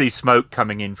you can see smoke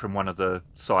coming in from one of the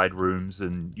side rooms,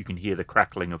 and you can hear the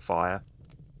crackling of fire.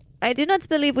 I do not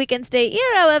believe we can stay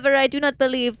here, however, I do not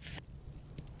believe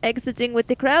exiting with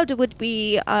the crowd would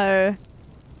be our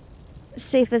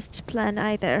safest plan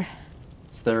either.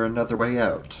 Is there another way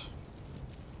out?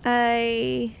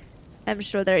 I am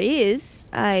sure there is.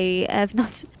 I have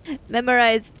not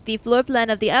memorized the floor plan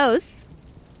of the house.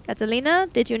 Catalina,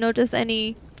 did you notice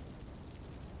any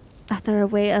other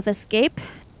way of escape?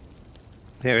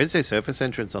 There is a surface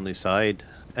entrance on the side,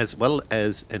 as well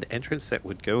as an entrance that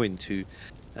would go into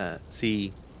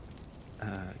the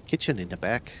kitchen in the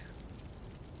back.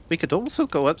 We could also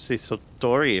go up the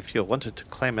story if you wanted to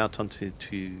climb out onto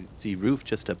the roof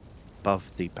just above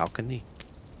the balcony.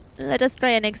 Let us try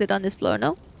and exit on this floor,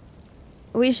 no?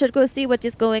 We should go see what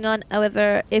is going on.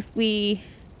 However, if we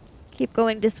keep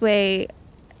going this way,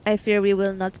 I fear we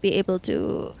will not be able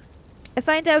to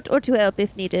find out or to help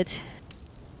if needed.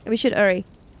 We should hurry.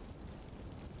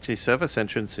 The service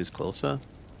entrance is closer.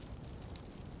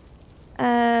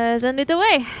 Send it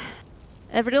away.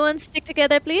 Everyone stick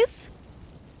together, please.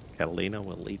 Catalina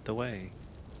will lead the way.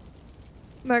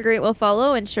 Marguerite will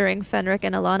follow, ensuring Fenric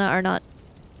and Alana are not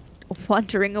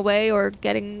wandering away or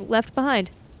getting left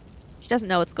behind. She doesn't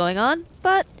know what's going on,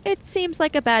 but it seems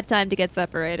like a bad time to get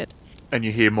separated. And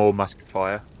you hear more musket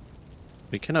fire.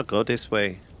 We cannot go this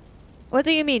way. What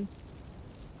do you mean?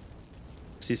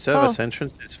 The service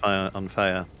entrance is on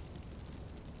fire.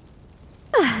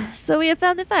 So we have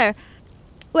found the fire.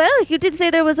 Well, you did say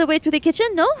there was a way to the kitchen,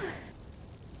 no?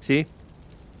 See?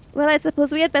 Well, I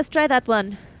suppose we had best try that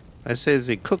one. I say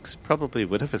the cooks probably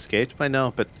would have escaped by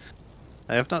now, but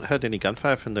I have not heard any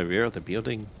gunfire from the rear of the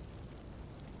building.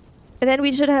 Then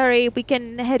we should hurry. We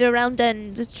can head around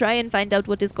and try and find out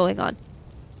what is going on.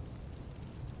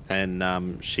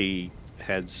 And she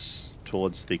heads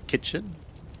towards the kitchen.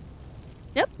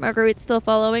 Yep, Marguerite's still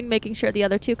following, making sure the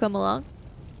other two come along.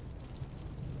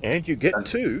 And you get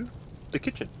to the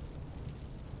kitchen.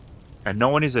 And no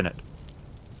one is in it.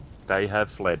 They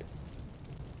have fled.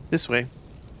 This way.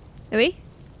 Oui?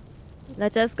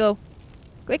 Let us go.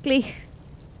 Quickly.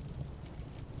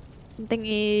 Something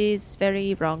is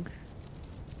very wrong.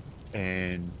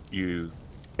 And you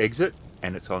exit,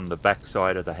 and it's on the back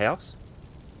side of the house.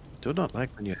 Do not like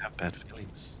when you have bad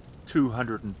feelings.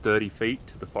 230 feet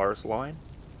to the forest line.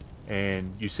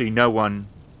 And you see no one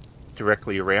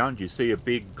directly around. You see a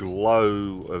big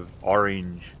glow of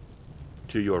orange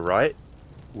to your right,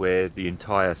 where the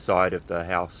entire side of the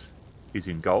house is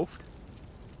engulfed.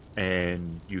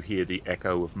 And you hear the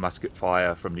echo of musket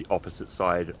fire from the opposite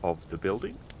side of the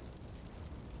building.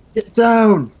 Get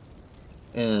down!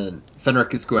 And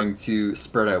Fenric is going to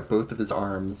spread out both of his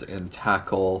arms and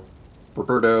tackle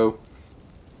Roberto.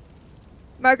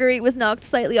 Marguerite was knocked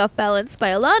slightly off balance by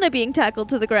Alana being tackled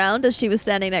to the ground as she was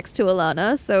standing next to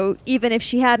Alana, so even if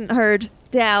she hadn't heard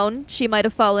down, she might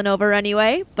have fallen over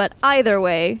anyway, but either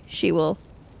way, she will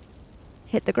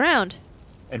hit the ground.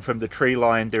 And from the tree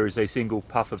line, there is a single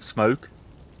puff of smoke.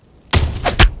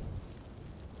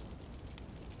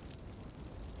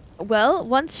 Well,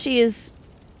 once she is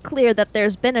clear that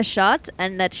there's been a shot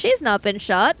and that she's not been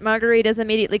shot, Marguerite is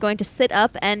immediately going to sit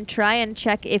up and try and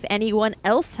check if anyone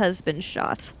else has been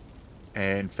shot.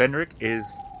 And Fenric is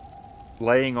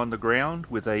laying on the ground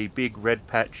with a big red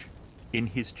patch in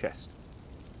his chest.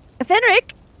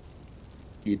 Fenric!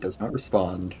 He does not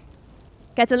respond.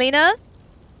 Catalina?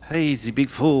 Hey, the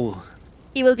big fool.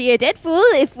 He will be a dead fool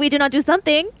if we do not do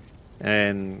something.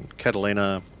 And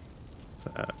Catalina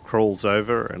crawls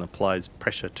over and applies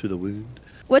pressure to the wound.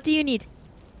 What do you need?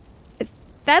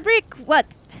 Fabric? What?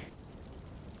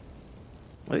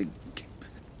 Well,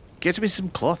 get me some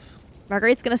cloth.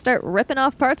 Marguerite's gonna start ripping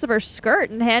off parts of her skirt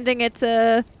and handing it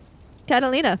to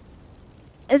Catalina.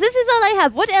 This is all I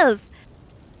have. What else?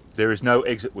 There is no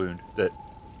exit wound that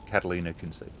Catalina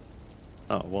can see.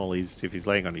 Oh, well, if he's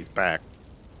laying on his back.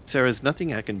 There is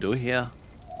nothing I can do here.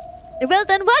 Well,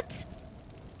 then what?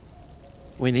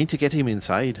 We need to get him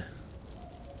inside.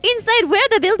 Inside where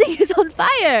the building is on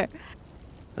fire!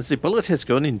 As the bullet has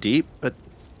gone in deep, but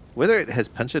whether it has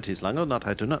punctured his lung or not,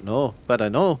 I do not know. But I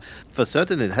know for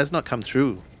certain it has not come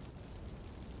through.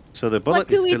 So the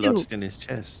bullet is still lodged in his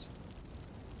chest.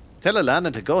 Tell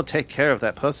Alana to go take care of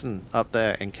that person up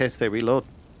there in case they reload.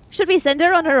 Should we send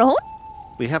her on her own?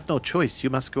 We have no choice. You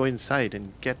must go inside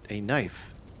and get a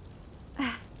knife.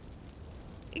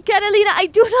 Catalina, I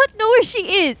do not know where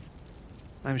she is.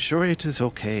 I'm sure it is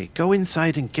okay. Go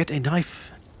inside and get a knife.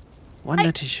 One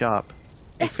that is sharp.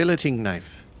 A filleting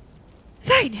knife.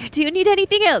 Fine. Do you need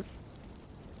anything else?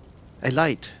 A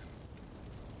light.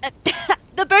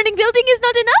 The burning building is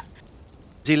not enough?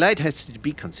 The light has to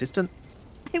be consistent.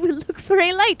 I will look for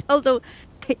a light, although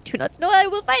I do not know I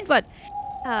will find one.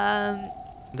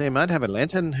 They might have a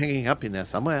lantern hanging up in there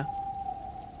somewhere.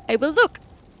 I will look.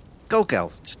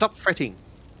 Golgal, stop fretting.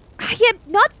 I am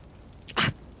not.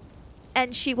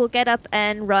 And she will get up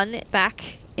and run back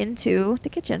into the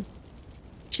kitchen.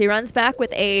 She runs back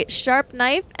with a sharp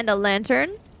knife and a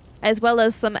lantern, as well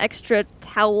as some extra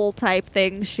towel type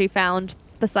things she found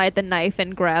beside the knife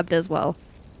and grabbed as well.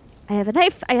 I have a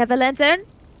knife. I have a lantern.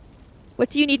 What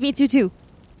do you need me to do?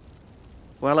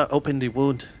 While I open the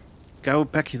wound, go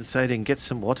back inside and get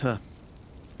some water.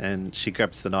 And she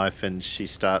grabs the knife and she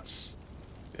starts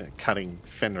cutting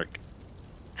Fenric.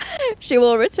 She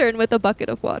will return with a bucket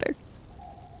of water.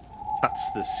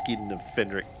 Cuts the skin of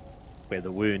Fenric where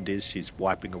the wound is. She's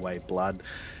wiping away blood.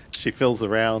 She feels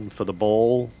around for the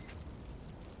ball.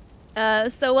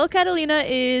 So while Catalina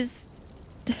is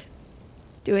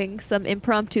doing some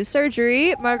impromptu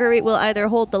surgery, Marguerite will either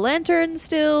hold the lantern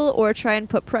still or try and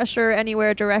put pressure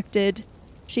anywhere directed.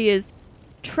 She is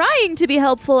trying to be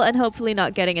helpful and hopefully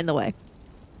not getting in the way.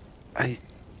 I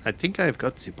think I've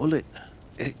got the bullet.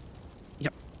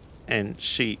 Yep. And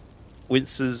she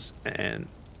winces and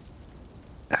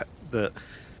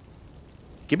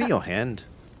give me your hand.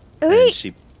 And Wait.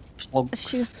 she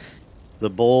plonks the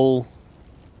ball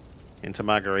into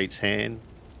Marguerite's hand.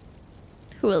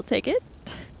 Who will take it?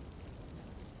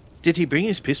 Did he bring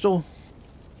his pistol?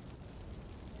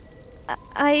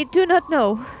 I do not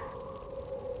know.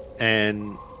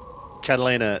 And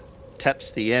Catalina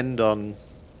taps the end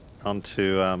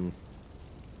onto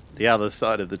the other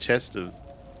side of the chest of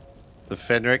the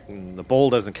Fenric, and the ball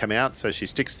doesn't come out, so she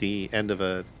sticks the end of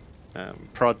a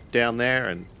prod down there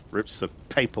and rips the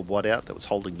paper wad out that was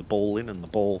holding the ball in, and the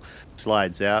ball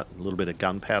slides out, and a little bit of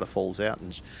gunpowder falls out,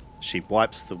 and she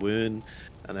wipes the wound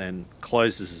and then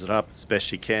closes it up as best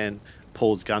she can,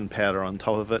 pours gunpowder on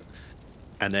top of it,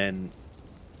 and then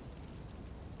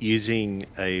using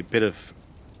a bit of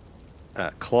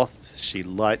cloth, she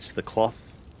lights the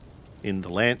cloth in the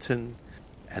lantern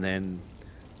and then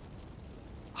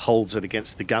holds it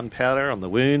against the gunpowder on the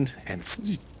wound, and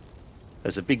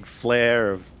there's a big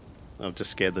flare of... I've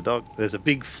just scared the dog. There's a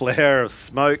big flare of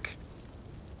smoke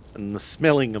and the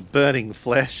smelling of burning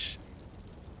flesh.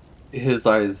 His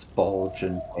eyes bulge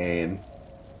in pain.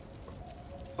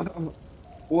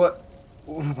 What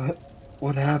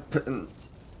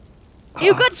happened?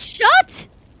 You got shot?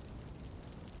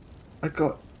 I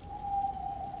got...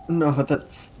 No,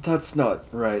 that's not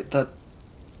right. That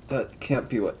can't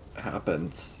be what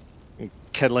happened.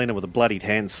 Catalina, with a bloodied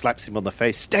hand, slaps him on the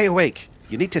face. Stay awake!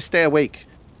 You need to stay awake!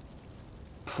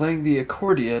 Playing the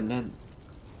accordion and...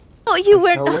 Oh, you I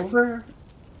were... fell over?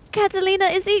 Catalina,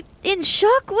 is he in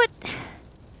shock? What?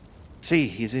 See,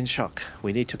 he's in shock.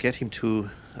 We need to get him to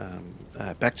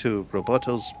back to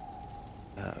Roberto's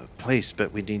place,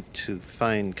 but we need to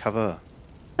find cover.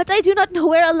 But I do not know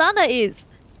where Alana is.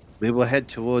 We will head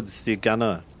towards the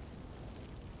gunner.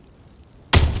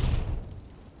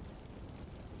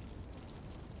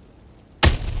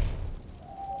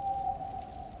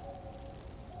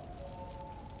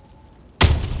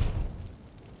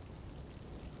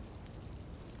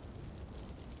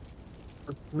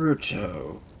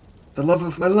 Rucho. The love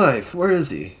of my life. Where is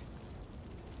he?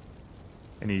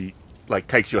 And he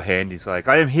takes your hand. He's like,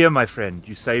 I am here, my friend.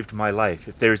 You saved my life.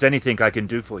 If there is anything I can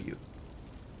do for you.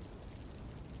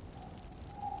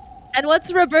 And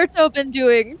what's Roberto been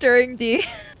doing during the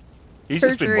He's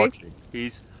just been surgery? watching.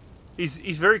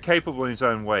 He's very capable in his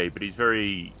own way, but he's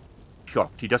very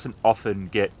shocked. He doesn't often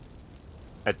get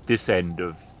at this end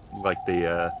of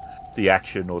the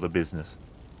action or the business.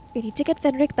 We need to get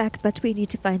Fenric back, but we need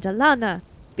to find Alana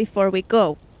before we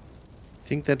go. I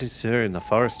think that is her in the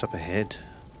forest up ahead.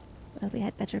 Well, we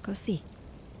had better go see.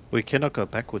 We cannot go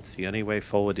backwards. The only way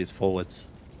forward is forwards.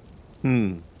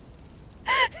 Fenric,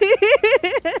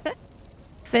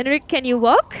 can you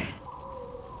walk?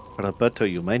 Roberto,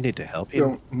 you might need to help him.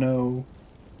 Don't know.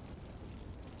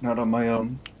 Not on my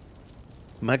own.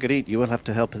 Marguerite, you will have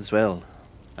to help as well.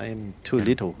 I am too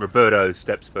little. Roberto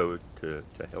steps forward to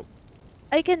help.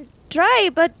 I can try,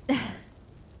 but...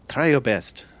 Try your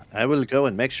best. I will go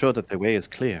and make sure that the way is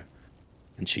clear.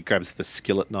 And she grabs the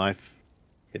skillet knife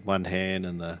in one hand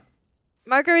and the...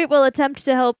 Marguerite will attempt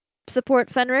to help support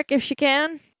Fenric if she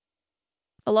can,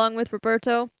 along with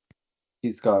Roberto.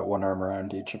 He's got one arm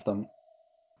around each of them.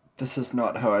 This is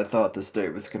not how I thought this day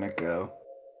was gonna go.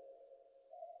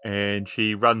 And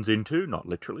she runs into, not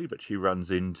literally, but she runs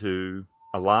into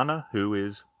Alana, who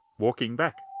is walking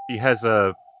back. She has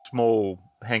a small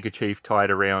handkerchief tied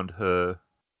around her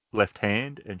left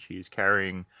hand, and she is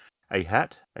carrying a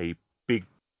hat, a big,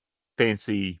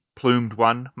 fancy plumed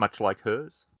one, much like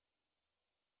hers.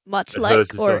 Much But like hers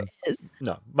is or on- is.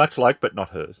 No, much like, but not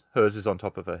hers. Hers is on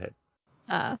top of her head.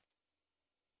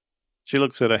 She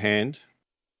looks at her hand,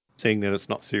 seeing that it's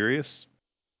not serious.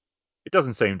 It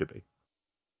doesn't seem to be.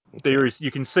 There is,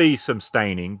 you can see some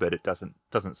staining, but it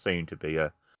doesn't seem to be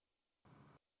a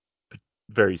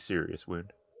very serious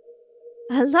wound.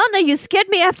 Alana, you scared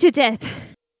me up to death.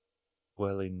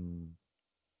 Well, in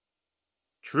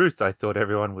truth, I thought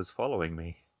everyone was following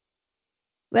me.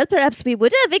 Well, perhaps we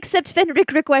would have, except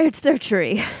Fenric required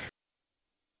surgery.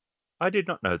 I did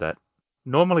not know that.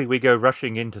 Normally we go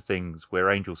rushing into things where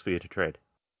angels fear to tread.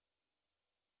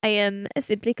 I am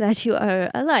simply glad you are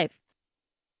alive.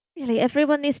 Really,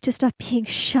 everyone needs to stop being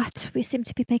shot. We seem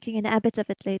to be making an habit of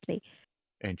it lately.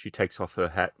 And she takes off her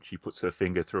hat, she puts her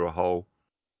finger through a hole.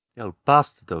 El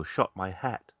bastardo shot my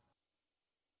hat.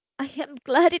 I am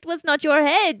glad it was not your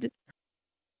head.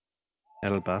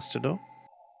 El bastardo?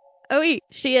 Oh,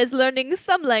 she is learning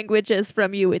some languages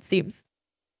from you, it seems.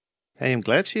 I am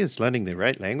glad she is learning the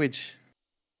right language.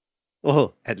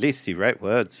 Oh, at least the right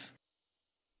words.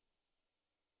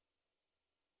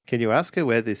 Can you ask her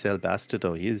where this El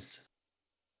bastardo is?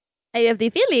 I have the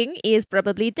feeling he is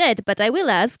probably dead, but I will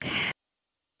ask.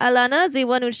 Alana, the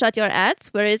one who shot your hat,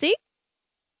 where is he?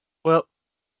 Well,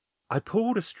 I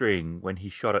pulled a string when he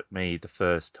shot at me the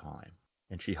first time,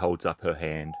 and she holds up her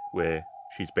hand where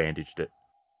she's bandaged it.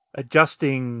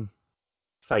 Adjusting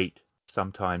fate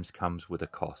sometimes comes with a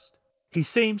cost. He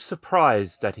seems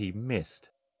surprised that he missed.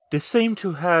 This seemed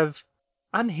to have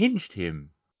unhinged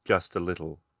him just a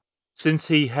little, since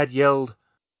he had yelled,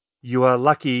 "You are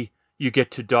lucky you get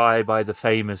to die by the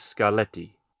famous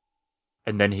Scarletti,"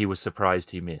 and then he was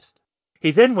surprised he missed.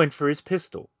 He then went for his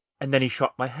pistol, and then he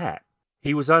shot my hat.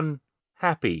 He was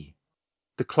unhappy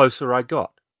the closer I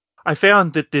got. I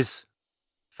found that this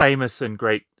famous and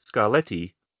great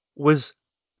Scarletti was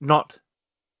not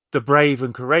the brave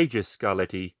and courageous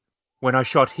Scarletti when I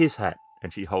shot his hat.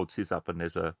 And she holds his up,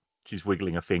 and she's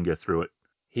wiggling a finger through it.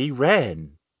 He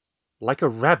ran like a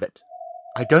rabbit.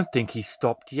 I don't think he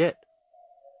stopped yet.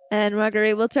 And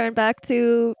Marguerite will turn back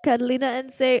to Catalina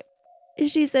and say,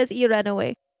 she says he ran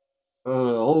away.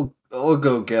 I'll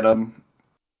go get him.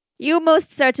 You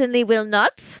most certainly will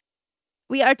not.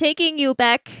 We are taking you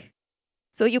back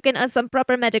so you can have some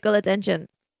proper medical attention.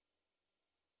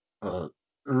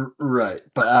 Right,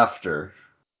 but after.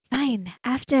 Fine,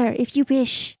 after, if you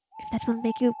wish. If that will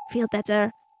make you feel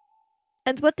better.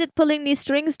 And what did pulling these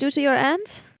strings do to your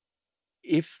aunt?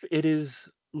 If it is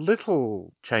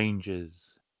little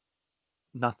changes,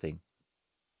 nothing.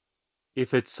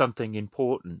 If it's something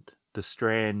important, the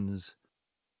strands,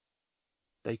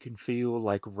 they can feel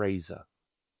like razor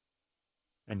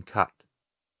and cut.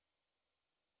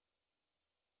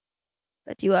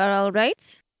 But you are all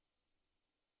right?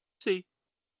 See,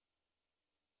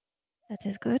 That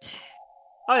is good.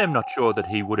 I am not sure that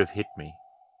he would have hit me.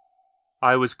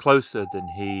 I was closer than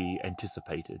he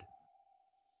anticipated.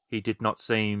 He did not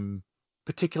seem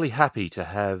particularly happy to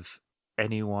have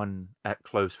anyone at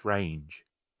close range.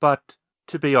 But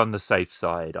to be on the safe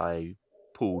side, I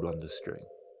pulled on the string.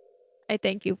 I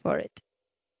thank you for it.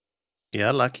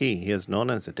 Yeah, lucky. He is known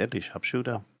as a deadly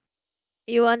sharpshooter.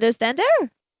 You understand her?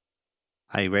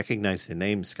 I recognize the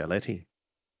name Scarletti.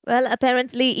 Well,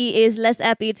 apparently he is less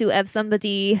happy to have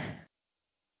somebody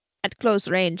at close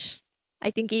range. I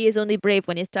think he is only brave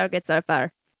when his targets are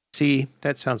far. See,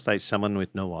 that sounds like someone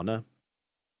with no honor.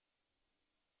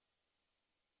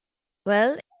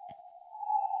 Well,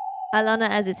 Alana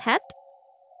has his hat,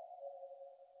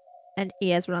 and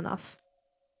he has run off.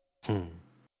 And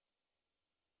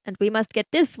we must get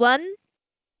this one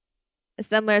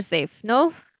somewhere safe,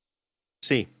 no?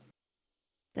 See,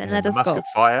 Then And let the us musket go.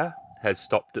 fire has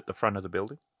stopped at the front of the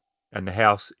building, and the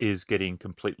house is getting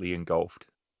completely engulfed.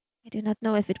 I do not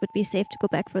know if it would be safe to go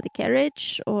back for the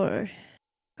carriage, or...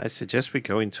 I suggest we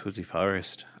go into the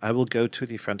forest. I will go to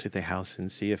the front of the house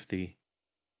and see if the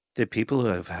people who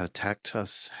have attacked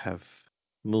us have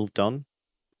moved on.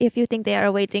 If you think they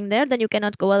are waiting there, then you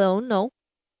cannot go alone, no?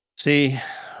 See,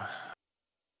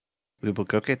 we will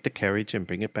go get the carriage and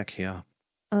bring it back here.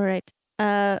 Alright.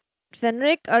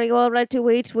 Fenric, are you alright to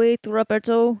wait with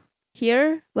Roberto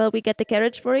here while we get the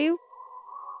carriage for you?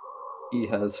 He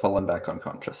has fallen back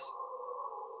unconscious.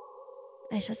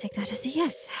 I shall take that as a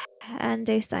yes. And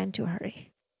a sign to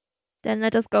hurry. Then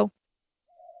let us go.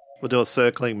 We'll do a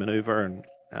circling maneuver and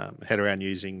head around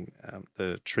using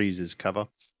the trees as cover.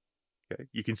 Okay.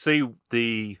 You can see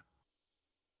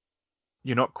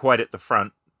you're not quite at the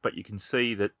front, but you can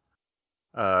see that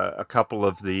a couple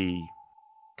of the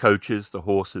coaches, the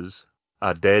horses,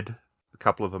 are dead. A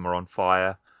couple of them are on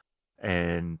fire.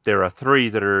 And there are 3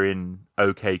 that are in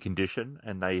okay condition,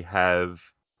 and they have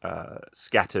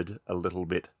scattered a little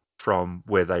bit from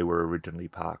where they were originally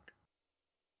parked.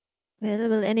 Well,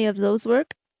 will any of those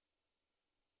work?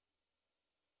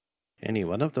 Any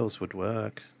one of those would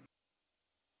work.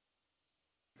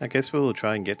 I guess we'll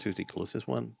try and get to the closest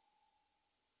one.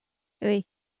 Oui.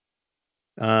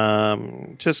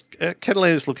 Just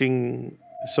Catalina's looking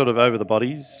sort of over the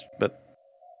bodies, but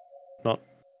not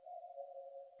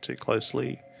too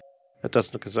closely. It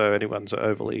doesn't look as though anyone's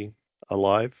overly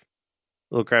alive.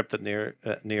 We'll grab the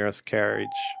nearest carriage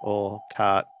or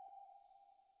cart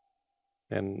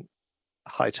and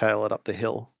hightail it up the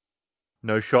hill.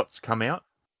 No shots come out.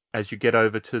 As you get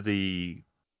over to the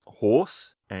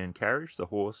horse and carriage, the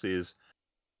horse is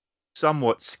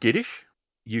somewhat skittish.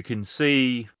 You can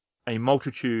see a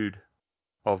multitude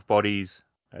of bodies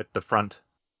at the front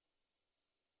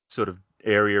sort of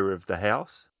area of the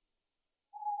house,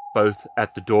 both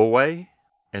at the doorway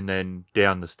and then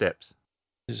down the steps.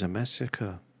 This is a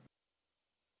massacre.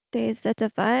 They set a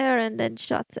fire and then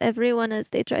shot everyone as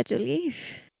they tried to leave.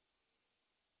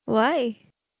 Why?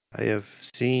 I have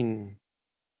seen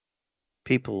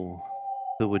people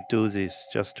who would do this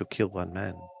just to kill one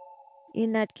man.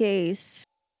 In that case,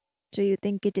 do you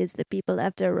think it is the people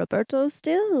after Roberto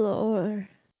still, or?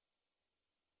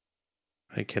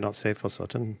 I cannot say for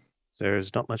certain. There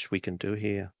is not much we can do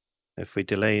here. If we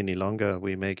delay any longer,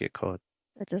 we may get caught.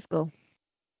 Let us go.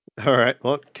 All right.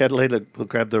 Well, Catalina will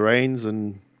grab the reins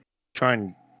and try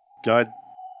and guide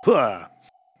the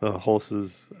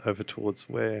horses over towards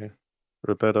where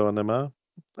Roberto and them are.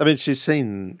 I mean, she's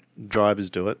seen drivers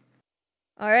do it.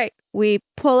 All right, we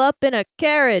pull up in a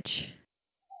carriage.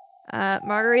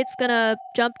 Marguerite's gonna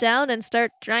jump down and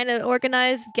start trying to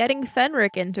organize getting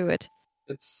Fenric into it.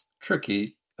 It's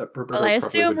tricky. Roberto Well, I probably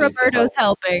assume would need some Roberto's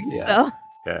help. helping, Yeah. so.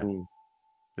 Yeah, Mm.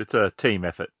 it's a team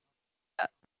effort.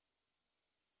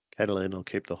 Catalina will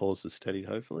keep the horses steady,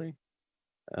 hopefully.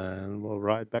 And we'll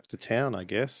ride back to town, I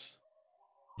guess.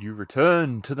 You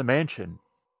return to the mansion,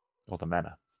 or the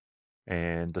manor,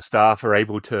 and the staff are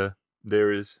able to...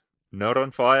 There is not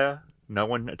on fire, no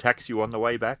one attacks you on the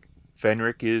way back.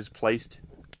 Fenric is placed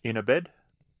in a bed.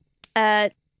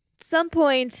 At some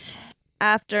point,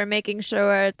 after making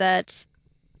sure that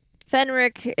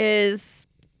Fenric is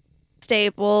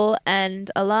stable and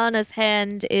Alana's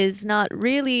hand is not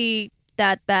really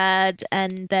that bad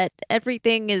and that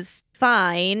everything is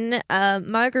fine,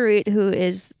 Marguerite, who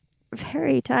is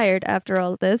very tired after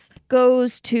all this,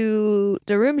 goes to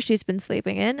the room she's been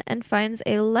sleeping in and finds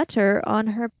a letter on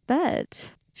her bed.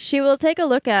 She will take a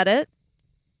look at it.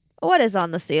 What is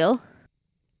on the seal?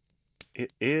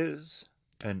 It is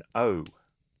an O.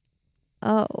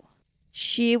 Oh.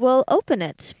 She will open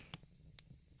it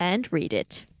and read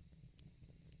it.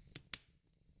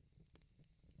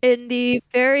 In the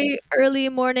very early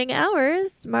morning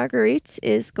hours, Marguerite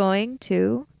is going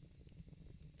to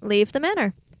leave the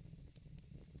manor.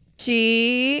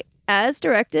 She, as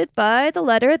directed by the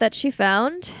letter that she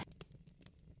found,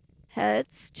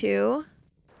 heads to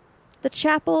the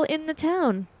chapel in the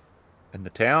town. And the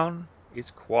town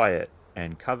is quiet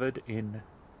and covered in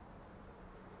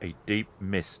a deep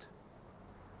mist.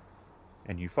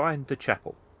 And you find the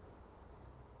chapel.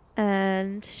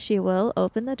 And she will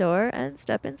open the door and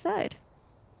step inside.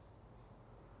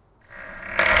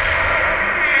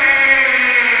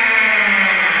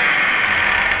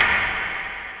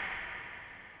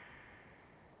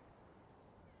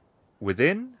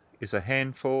 Within is a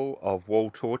handful of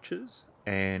wall torches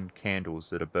and candles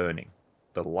that are burning.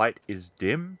 The light is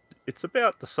dim. It's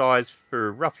about the size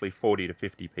for roughly 40 to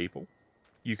 50 people.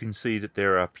 You can see that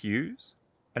there are pews,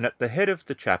 and at the head of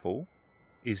the chapel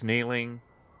is kneeling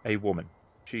a woman.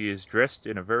 She is dressed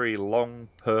in a very long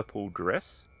purple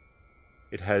dress.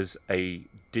 It has a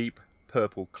deep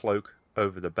purple cloak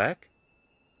over the back,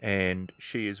 and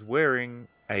she is wearing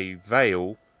a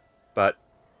veil, but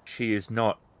she is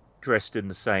not dressed in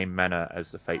the same manner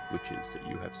as the Fate Witches that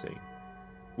you have seen.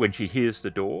 When she hears the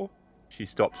door, she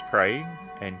stops praying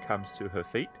and comes to her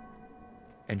feet,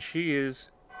 and she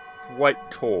is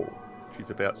quite tall.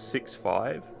 She's about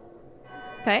 6'5".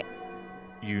 Okay.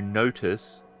 You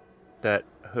notice that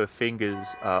her fingers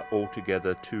are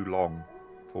altogether too long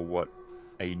for what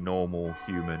a normal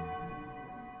human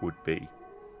would be.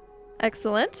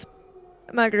 Excellent.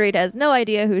 Marguerite has no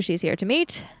idea who she's here to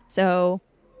meet, so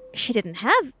she didn't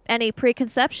have any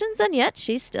preconceptions, and yet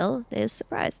she still is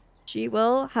surprised. She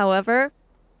will, however,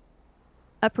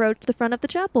 approach the front of the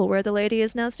chapel where the lady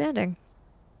is now standing.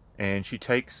 And she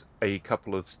takes a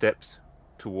couple of steps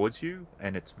towards you,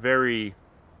 and it's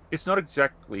not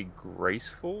exactly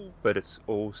graceful, but it's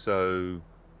also...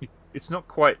 It's not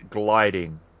quite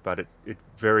gliding, but it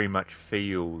very much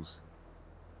feels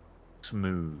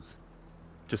smooth.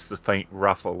 Just the faint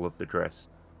ruffle of the dress.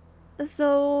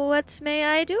 So, what may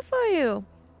I do for you?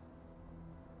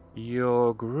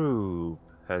 Your group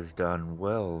has done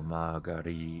well,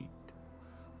 Marguerite.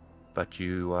 But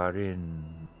you are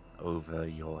in over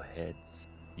your heads.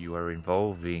 You are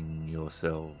involving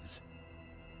yourselves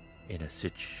in a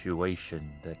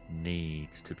situation that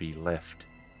needs to be left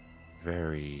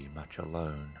very much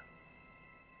alone.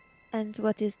 And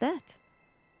what is that?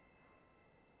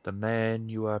 The man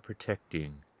you are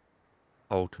protecting,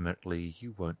 ultimately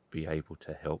you won't be able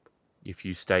to help if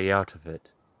you stay out of it.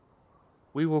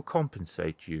 We will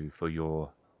compensate you for your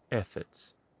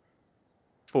efforts.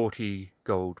 40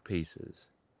 gold pieces.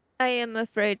 I am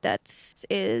afraid that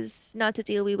is not a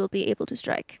deal we will be able to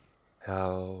strike.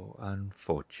 How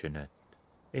unfortunate.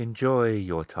 Enjoy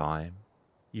your time.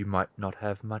 You might not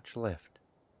have much left.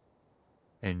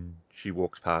 And she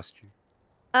walks past you.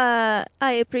 I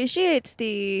appreciate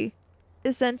the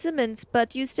sentiment,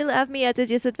 but you still have me at a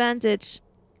disadvantage.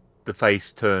 The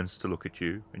face turns to look at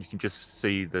you, and you can just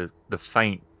see the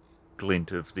faint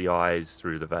glint of the eyes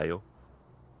through the veil.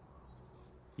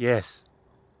 Yes,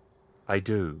 I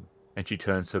do. And she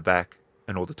turns her back,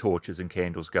 and all the torches and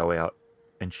candles go out,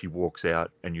 and she walks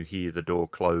out, and you hear the door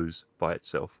close by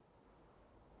itself.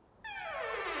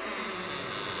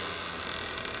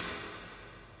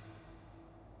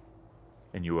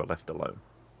 And you are left alone.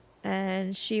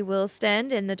 And she will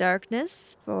stand in the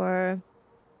darkness for...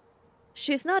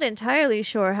 She's not entirely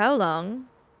sure how long,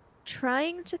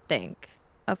 trying to think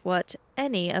of what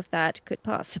any of that could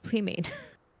possibly mean.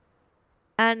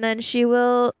 And then she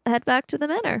will head back to the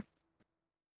manor.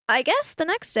 I guess the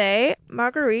next day,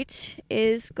 Marguerite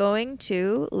is going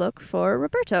to look for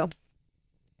Roberto.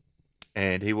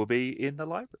 And he will be in the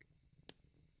library.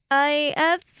 I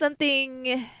have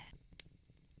something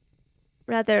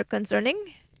rather concerning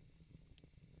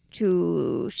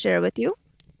to share with you.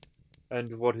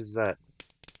 And what is that?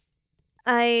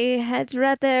 I had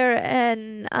rather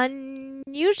an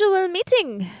unusual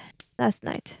meeting last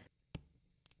night.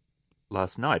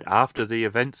 Last night, after the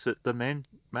events at the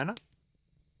manor?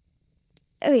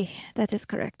 Oh, that is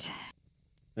correct.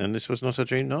 And this was not a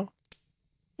dream, no?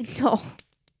 No.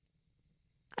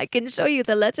 I can show you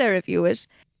the letter if you wish.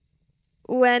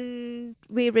 When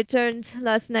we returned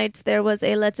last night, there was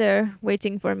a letter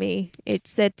waiting for me. It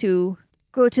said to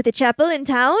go to the chapel in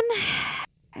town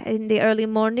in the early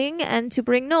morning and to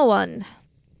bring no one.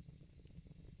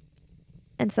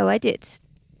 And so I did.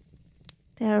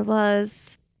 There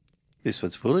was... This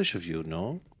was foolish of you,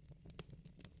 no?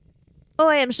 Oh,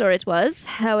 I am sure it was.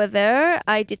 However,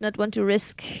 I did not want to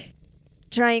risk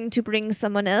trying to bring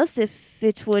someone else if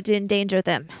it would endanger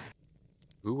them.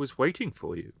 Who was waiting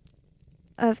for you?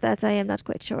 Of that I am not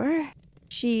quite sure.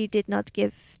 She did not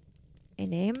give a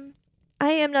name.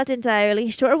 I am not entirely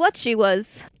sure what she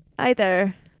was,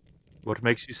 either. What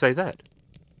makes you say that?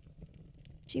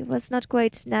 She was not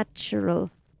quite natural.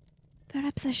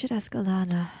 Perhaps I should ask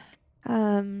Alana.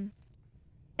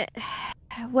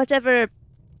 Whatever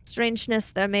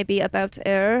strangeness there may be about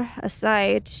her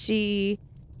aside, she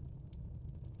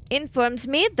informed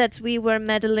me that we were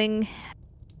meddling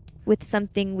with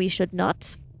something we should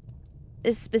not.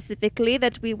 Specifically,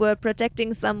 that we were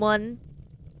protecting someone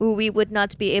who we would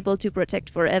not be able to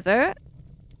protect forever.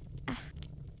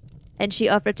 And she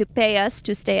offered to pay us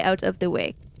to stay out of the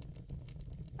way.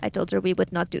 I told her we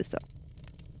would not do so.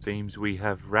 Seems we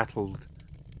have rattled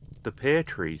the pear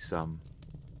tree some.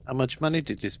 How much money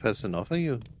did this person offer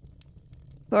you?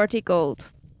 40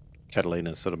 gold.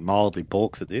 Catalina sort of mildly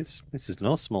balks at this. This is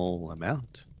no small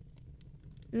amount.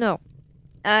 No.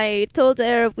 I told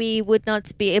her we would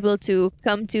not be able to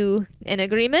come to an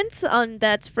agreement on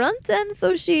that front, and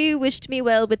so she wished me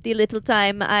well with the little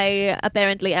time I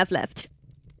apparently have left.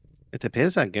 It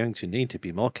appears I'm going to need to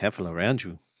be more careful around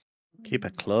you. Keep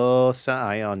a closer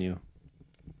eye on you.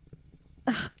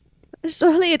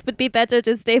 Surely it would be better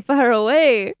to stay far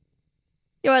away.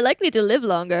 You are likely to live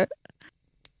longer.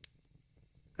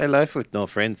 A life with no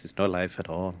friends is no life at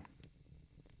all.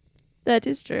 That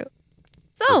is true.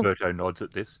 So, Roberto nods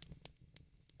at this.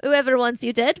 whoever wants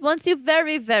you dead wants you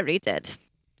very, very dead.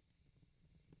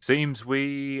 Seems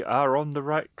we are on the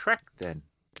right track then.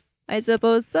 I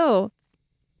suppose so.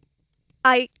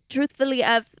 I truthfully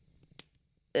have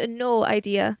no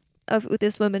idea of who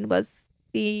this woman was.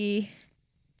 The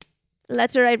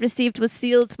letter I received was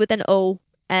sealed with an O,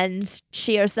 and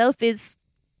she herself is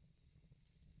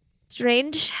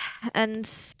strange and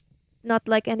not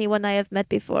like anyone I have met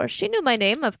before. She knew my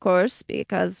name, of course,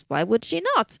 because why would she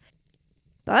not?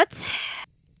 But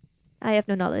I have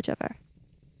no knowledge of her.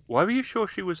 Why were you sure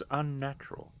she was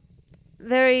unnatural?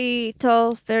 Very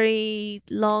tall, very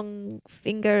long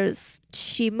fingers.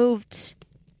 She moved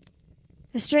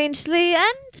strangely,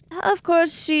 and of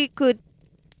course she could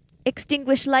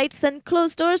extinguish lights and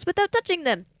close doors without touching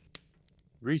them.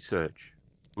 Research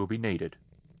will be needed.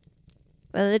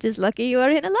 Well, it is lucky you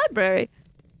are in a library.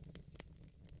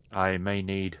 I may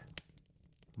need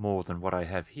more than what I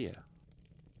have here.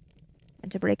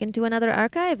 And to break into another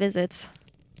archive, is it?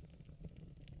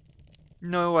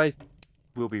 No, I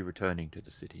will be returning to the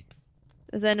city.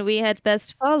 Then we had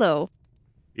best follow.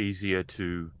 Easier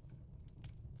to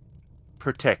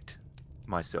protect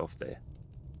myself there.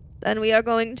 Then we are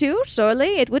going to,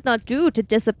 surely. It would not do to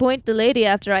disappoint the lady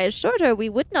after I assured her we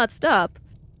would not stop.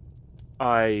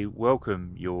 I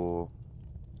welcome your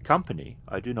company.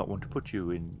 I do not want to put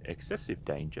you in excessive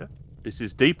danger. This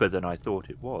is deeper than I thought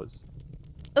it was.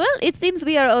 Well, it seems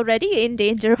we are already in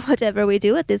danger whatever we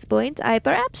do at this point. I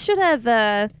perhaps should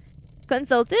have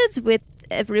consulted with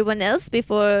everyone else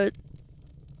before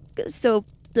so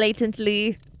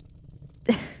blatantly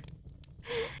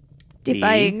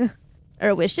defying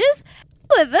her wishes.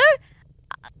 However,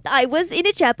 I was in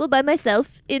a chapel by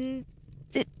myself in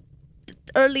the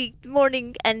early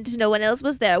morning and no one else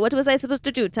was there. What was I supposed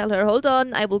to do? Tell her, hold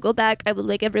on, I will go back, I will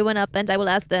wake everyone up and I will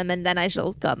ask them and then I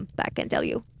shall come back and tell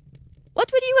you. What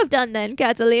would you have done then,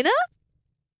 Catalina?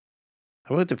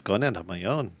 I would have gone out on my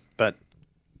own, but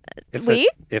We?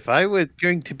 if I were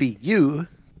going to be you,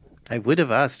 I would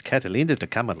have asked Catalina to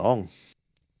come along.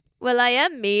 Well, I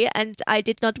am me, and I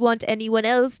did not want anyone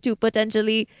else to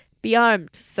potentially be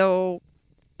armed, so...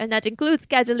 And that includes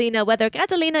Catalina, whether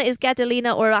Catalina is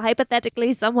Catalina or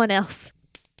hypothetically someone else.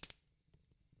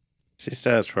 She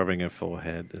starts rubbing her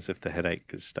forehead as if the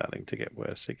headache is starting to get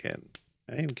worse again.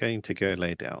 I am going to go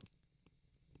lay down.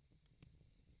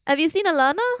 Have you seen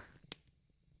Alana?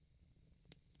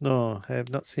 No, I have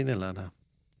not seen Ilana.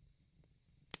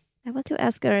 I want to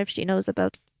ask her if she knows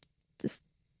about this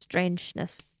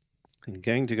strangeness. I'm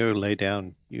going to go lay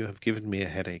down. You have given me a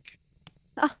headache.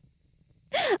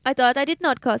 I thought I did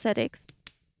not cause headaches.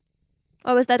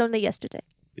 Or was that only yesterday?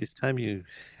 This time you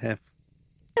have...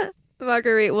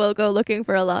 Marguerite will go looking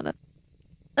for Alana.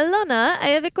 Alana, I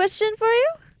have a question for you.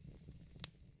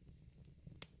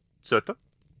 Certain?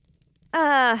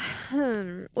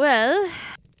 Well,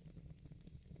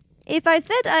 if I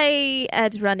said I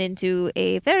had run into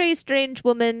a very strange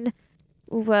woman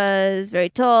who was very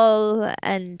tall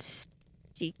and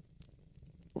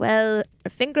her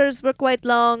fingers were quite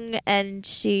long and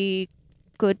she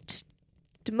could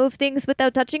move things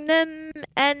without touching them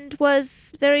and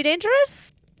was very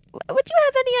dangerous, would you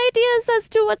have any ideas as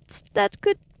to what that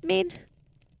could mean?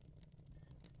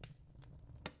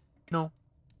 No.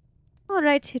 All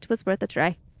right, it was worth a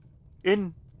try.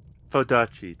 In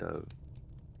Fodachi, though,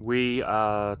 we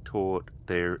are taught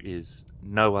there is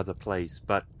no other place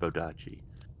but Fodachi.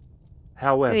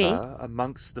 However,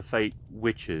 amongst the Fate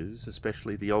Witches,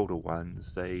 especially the older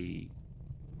ones, they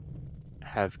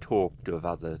have talked of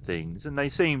other things, and they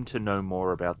seem to know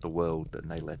more about the world than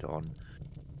they let on.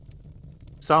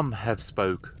 Some have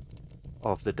spoke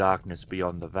of the darkness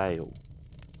beyond the veil.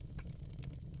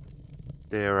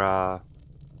 There are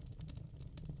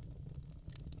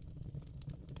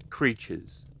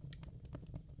creatures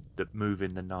that move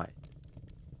in the night.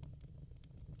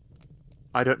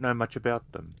 I don't know much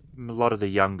about them. A lot of the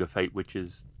younger Fate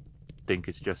Witches think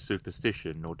it's just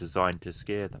superstition or designed to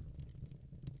scare them.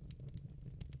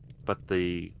 But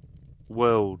the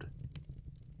world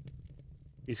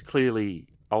is clearly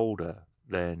older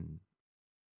than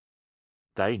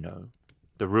they know.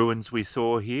 The ruins we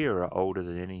saw here are older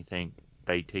than anything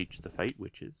they teach the Fate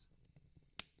Witches.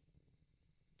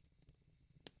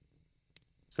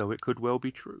 So it could well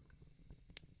be true.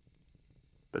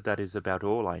 But that is about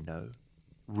all I know.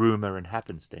 Rumor and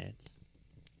happenstance.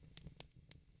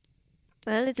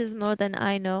 Well, it is more than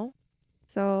I know,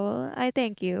 so I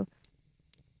thank you.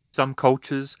 Some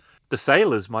cultures, the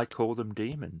sailors might call them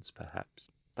demons, perhaps.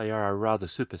 They are a rather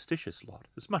superstitious lot,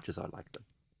 as much as I like them.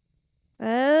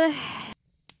 Well,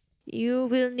 you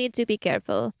will need to be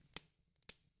careful.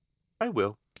 I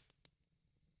will.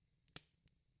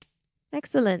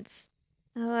 Excellent.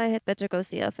 Now I had better go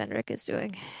see how Fenric is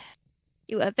doing.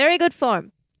 You have very good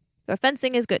form. Your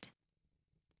fencing is good.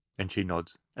 And she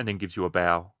nods, and then gives you a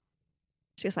bow.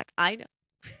 She's like, I know.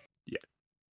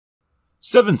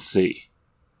 Seventh Sea,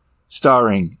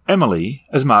 starring Emily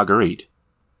as Marguerite,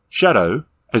 Shadow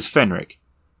as Fenric,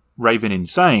 Raven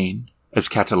Insane as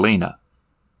Catalina,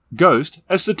 Ghost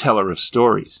as the Teller of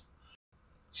Stories.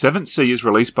 Seventh Sea is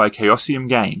released by Chaosium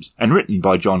Games and written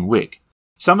by John Wick.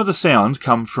 Some of the sound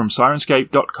comes from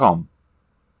Sirenscape.com.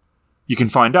 You can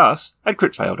find us at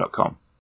critfail.com.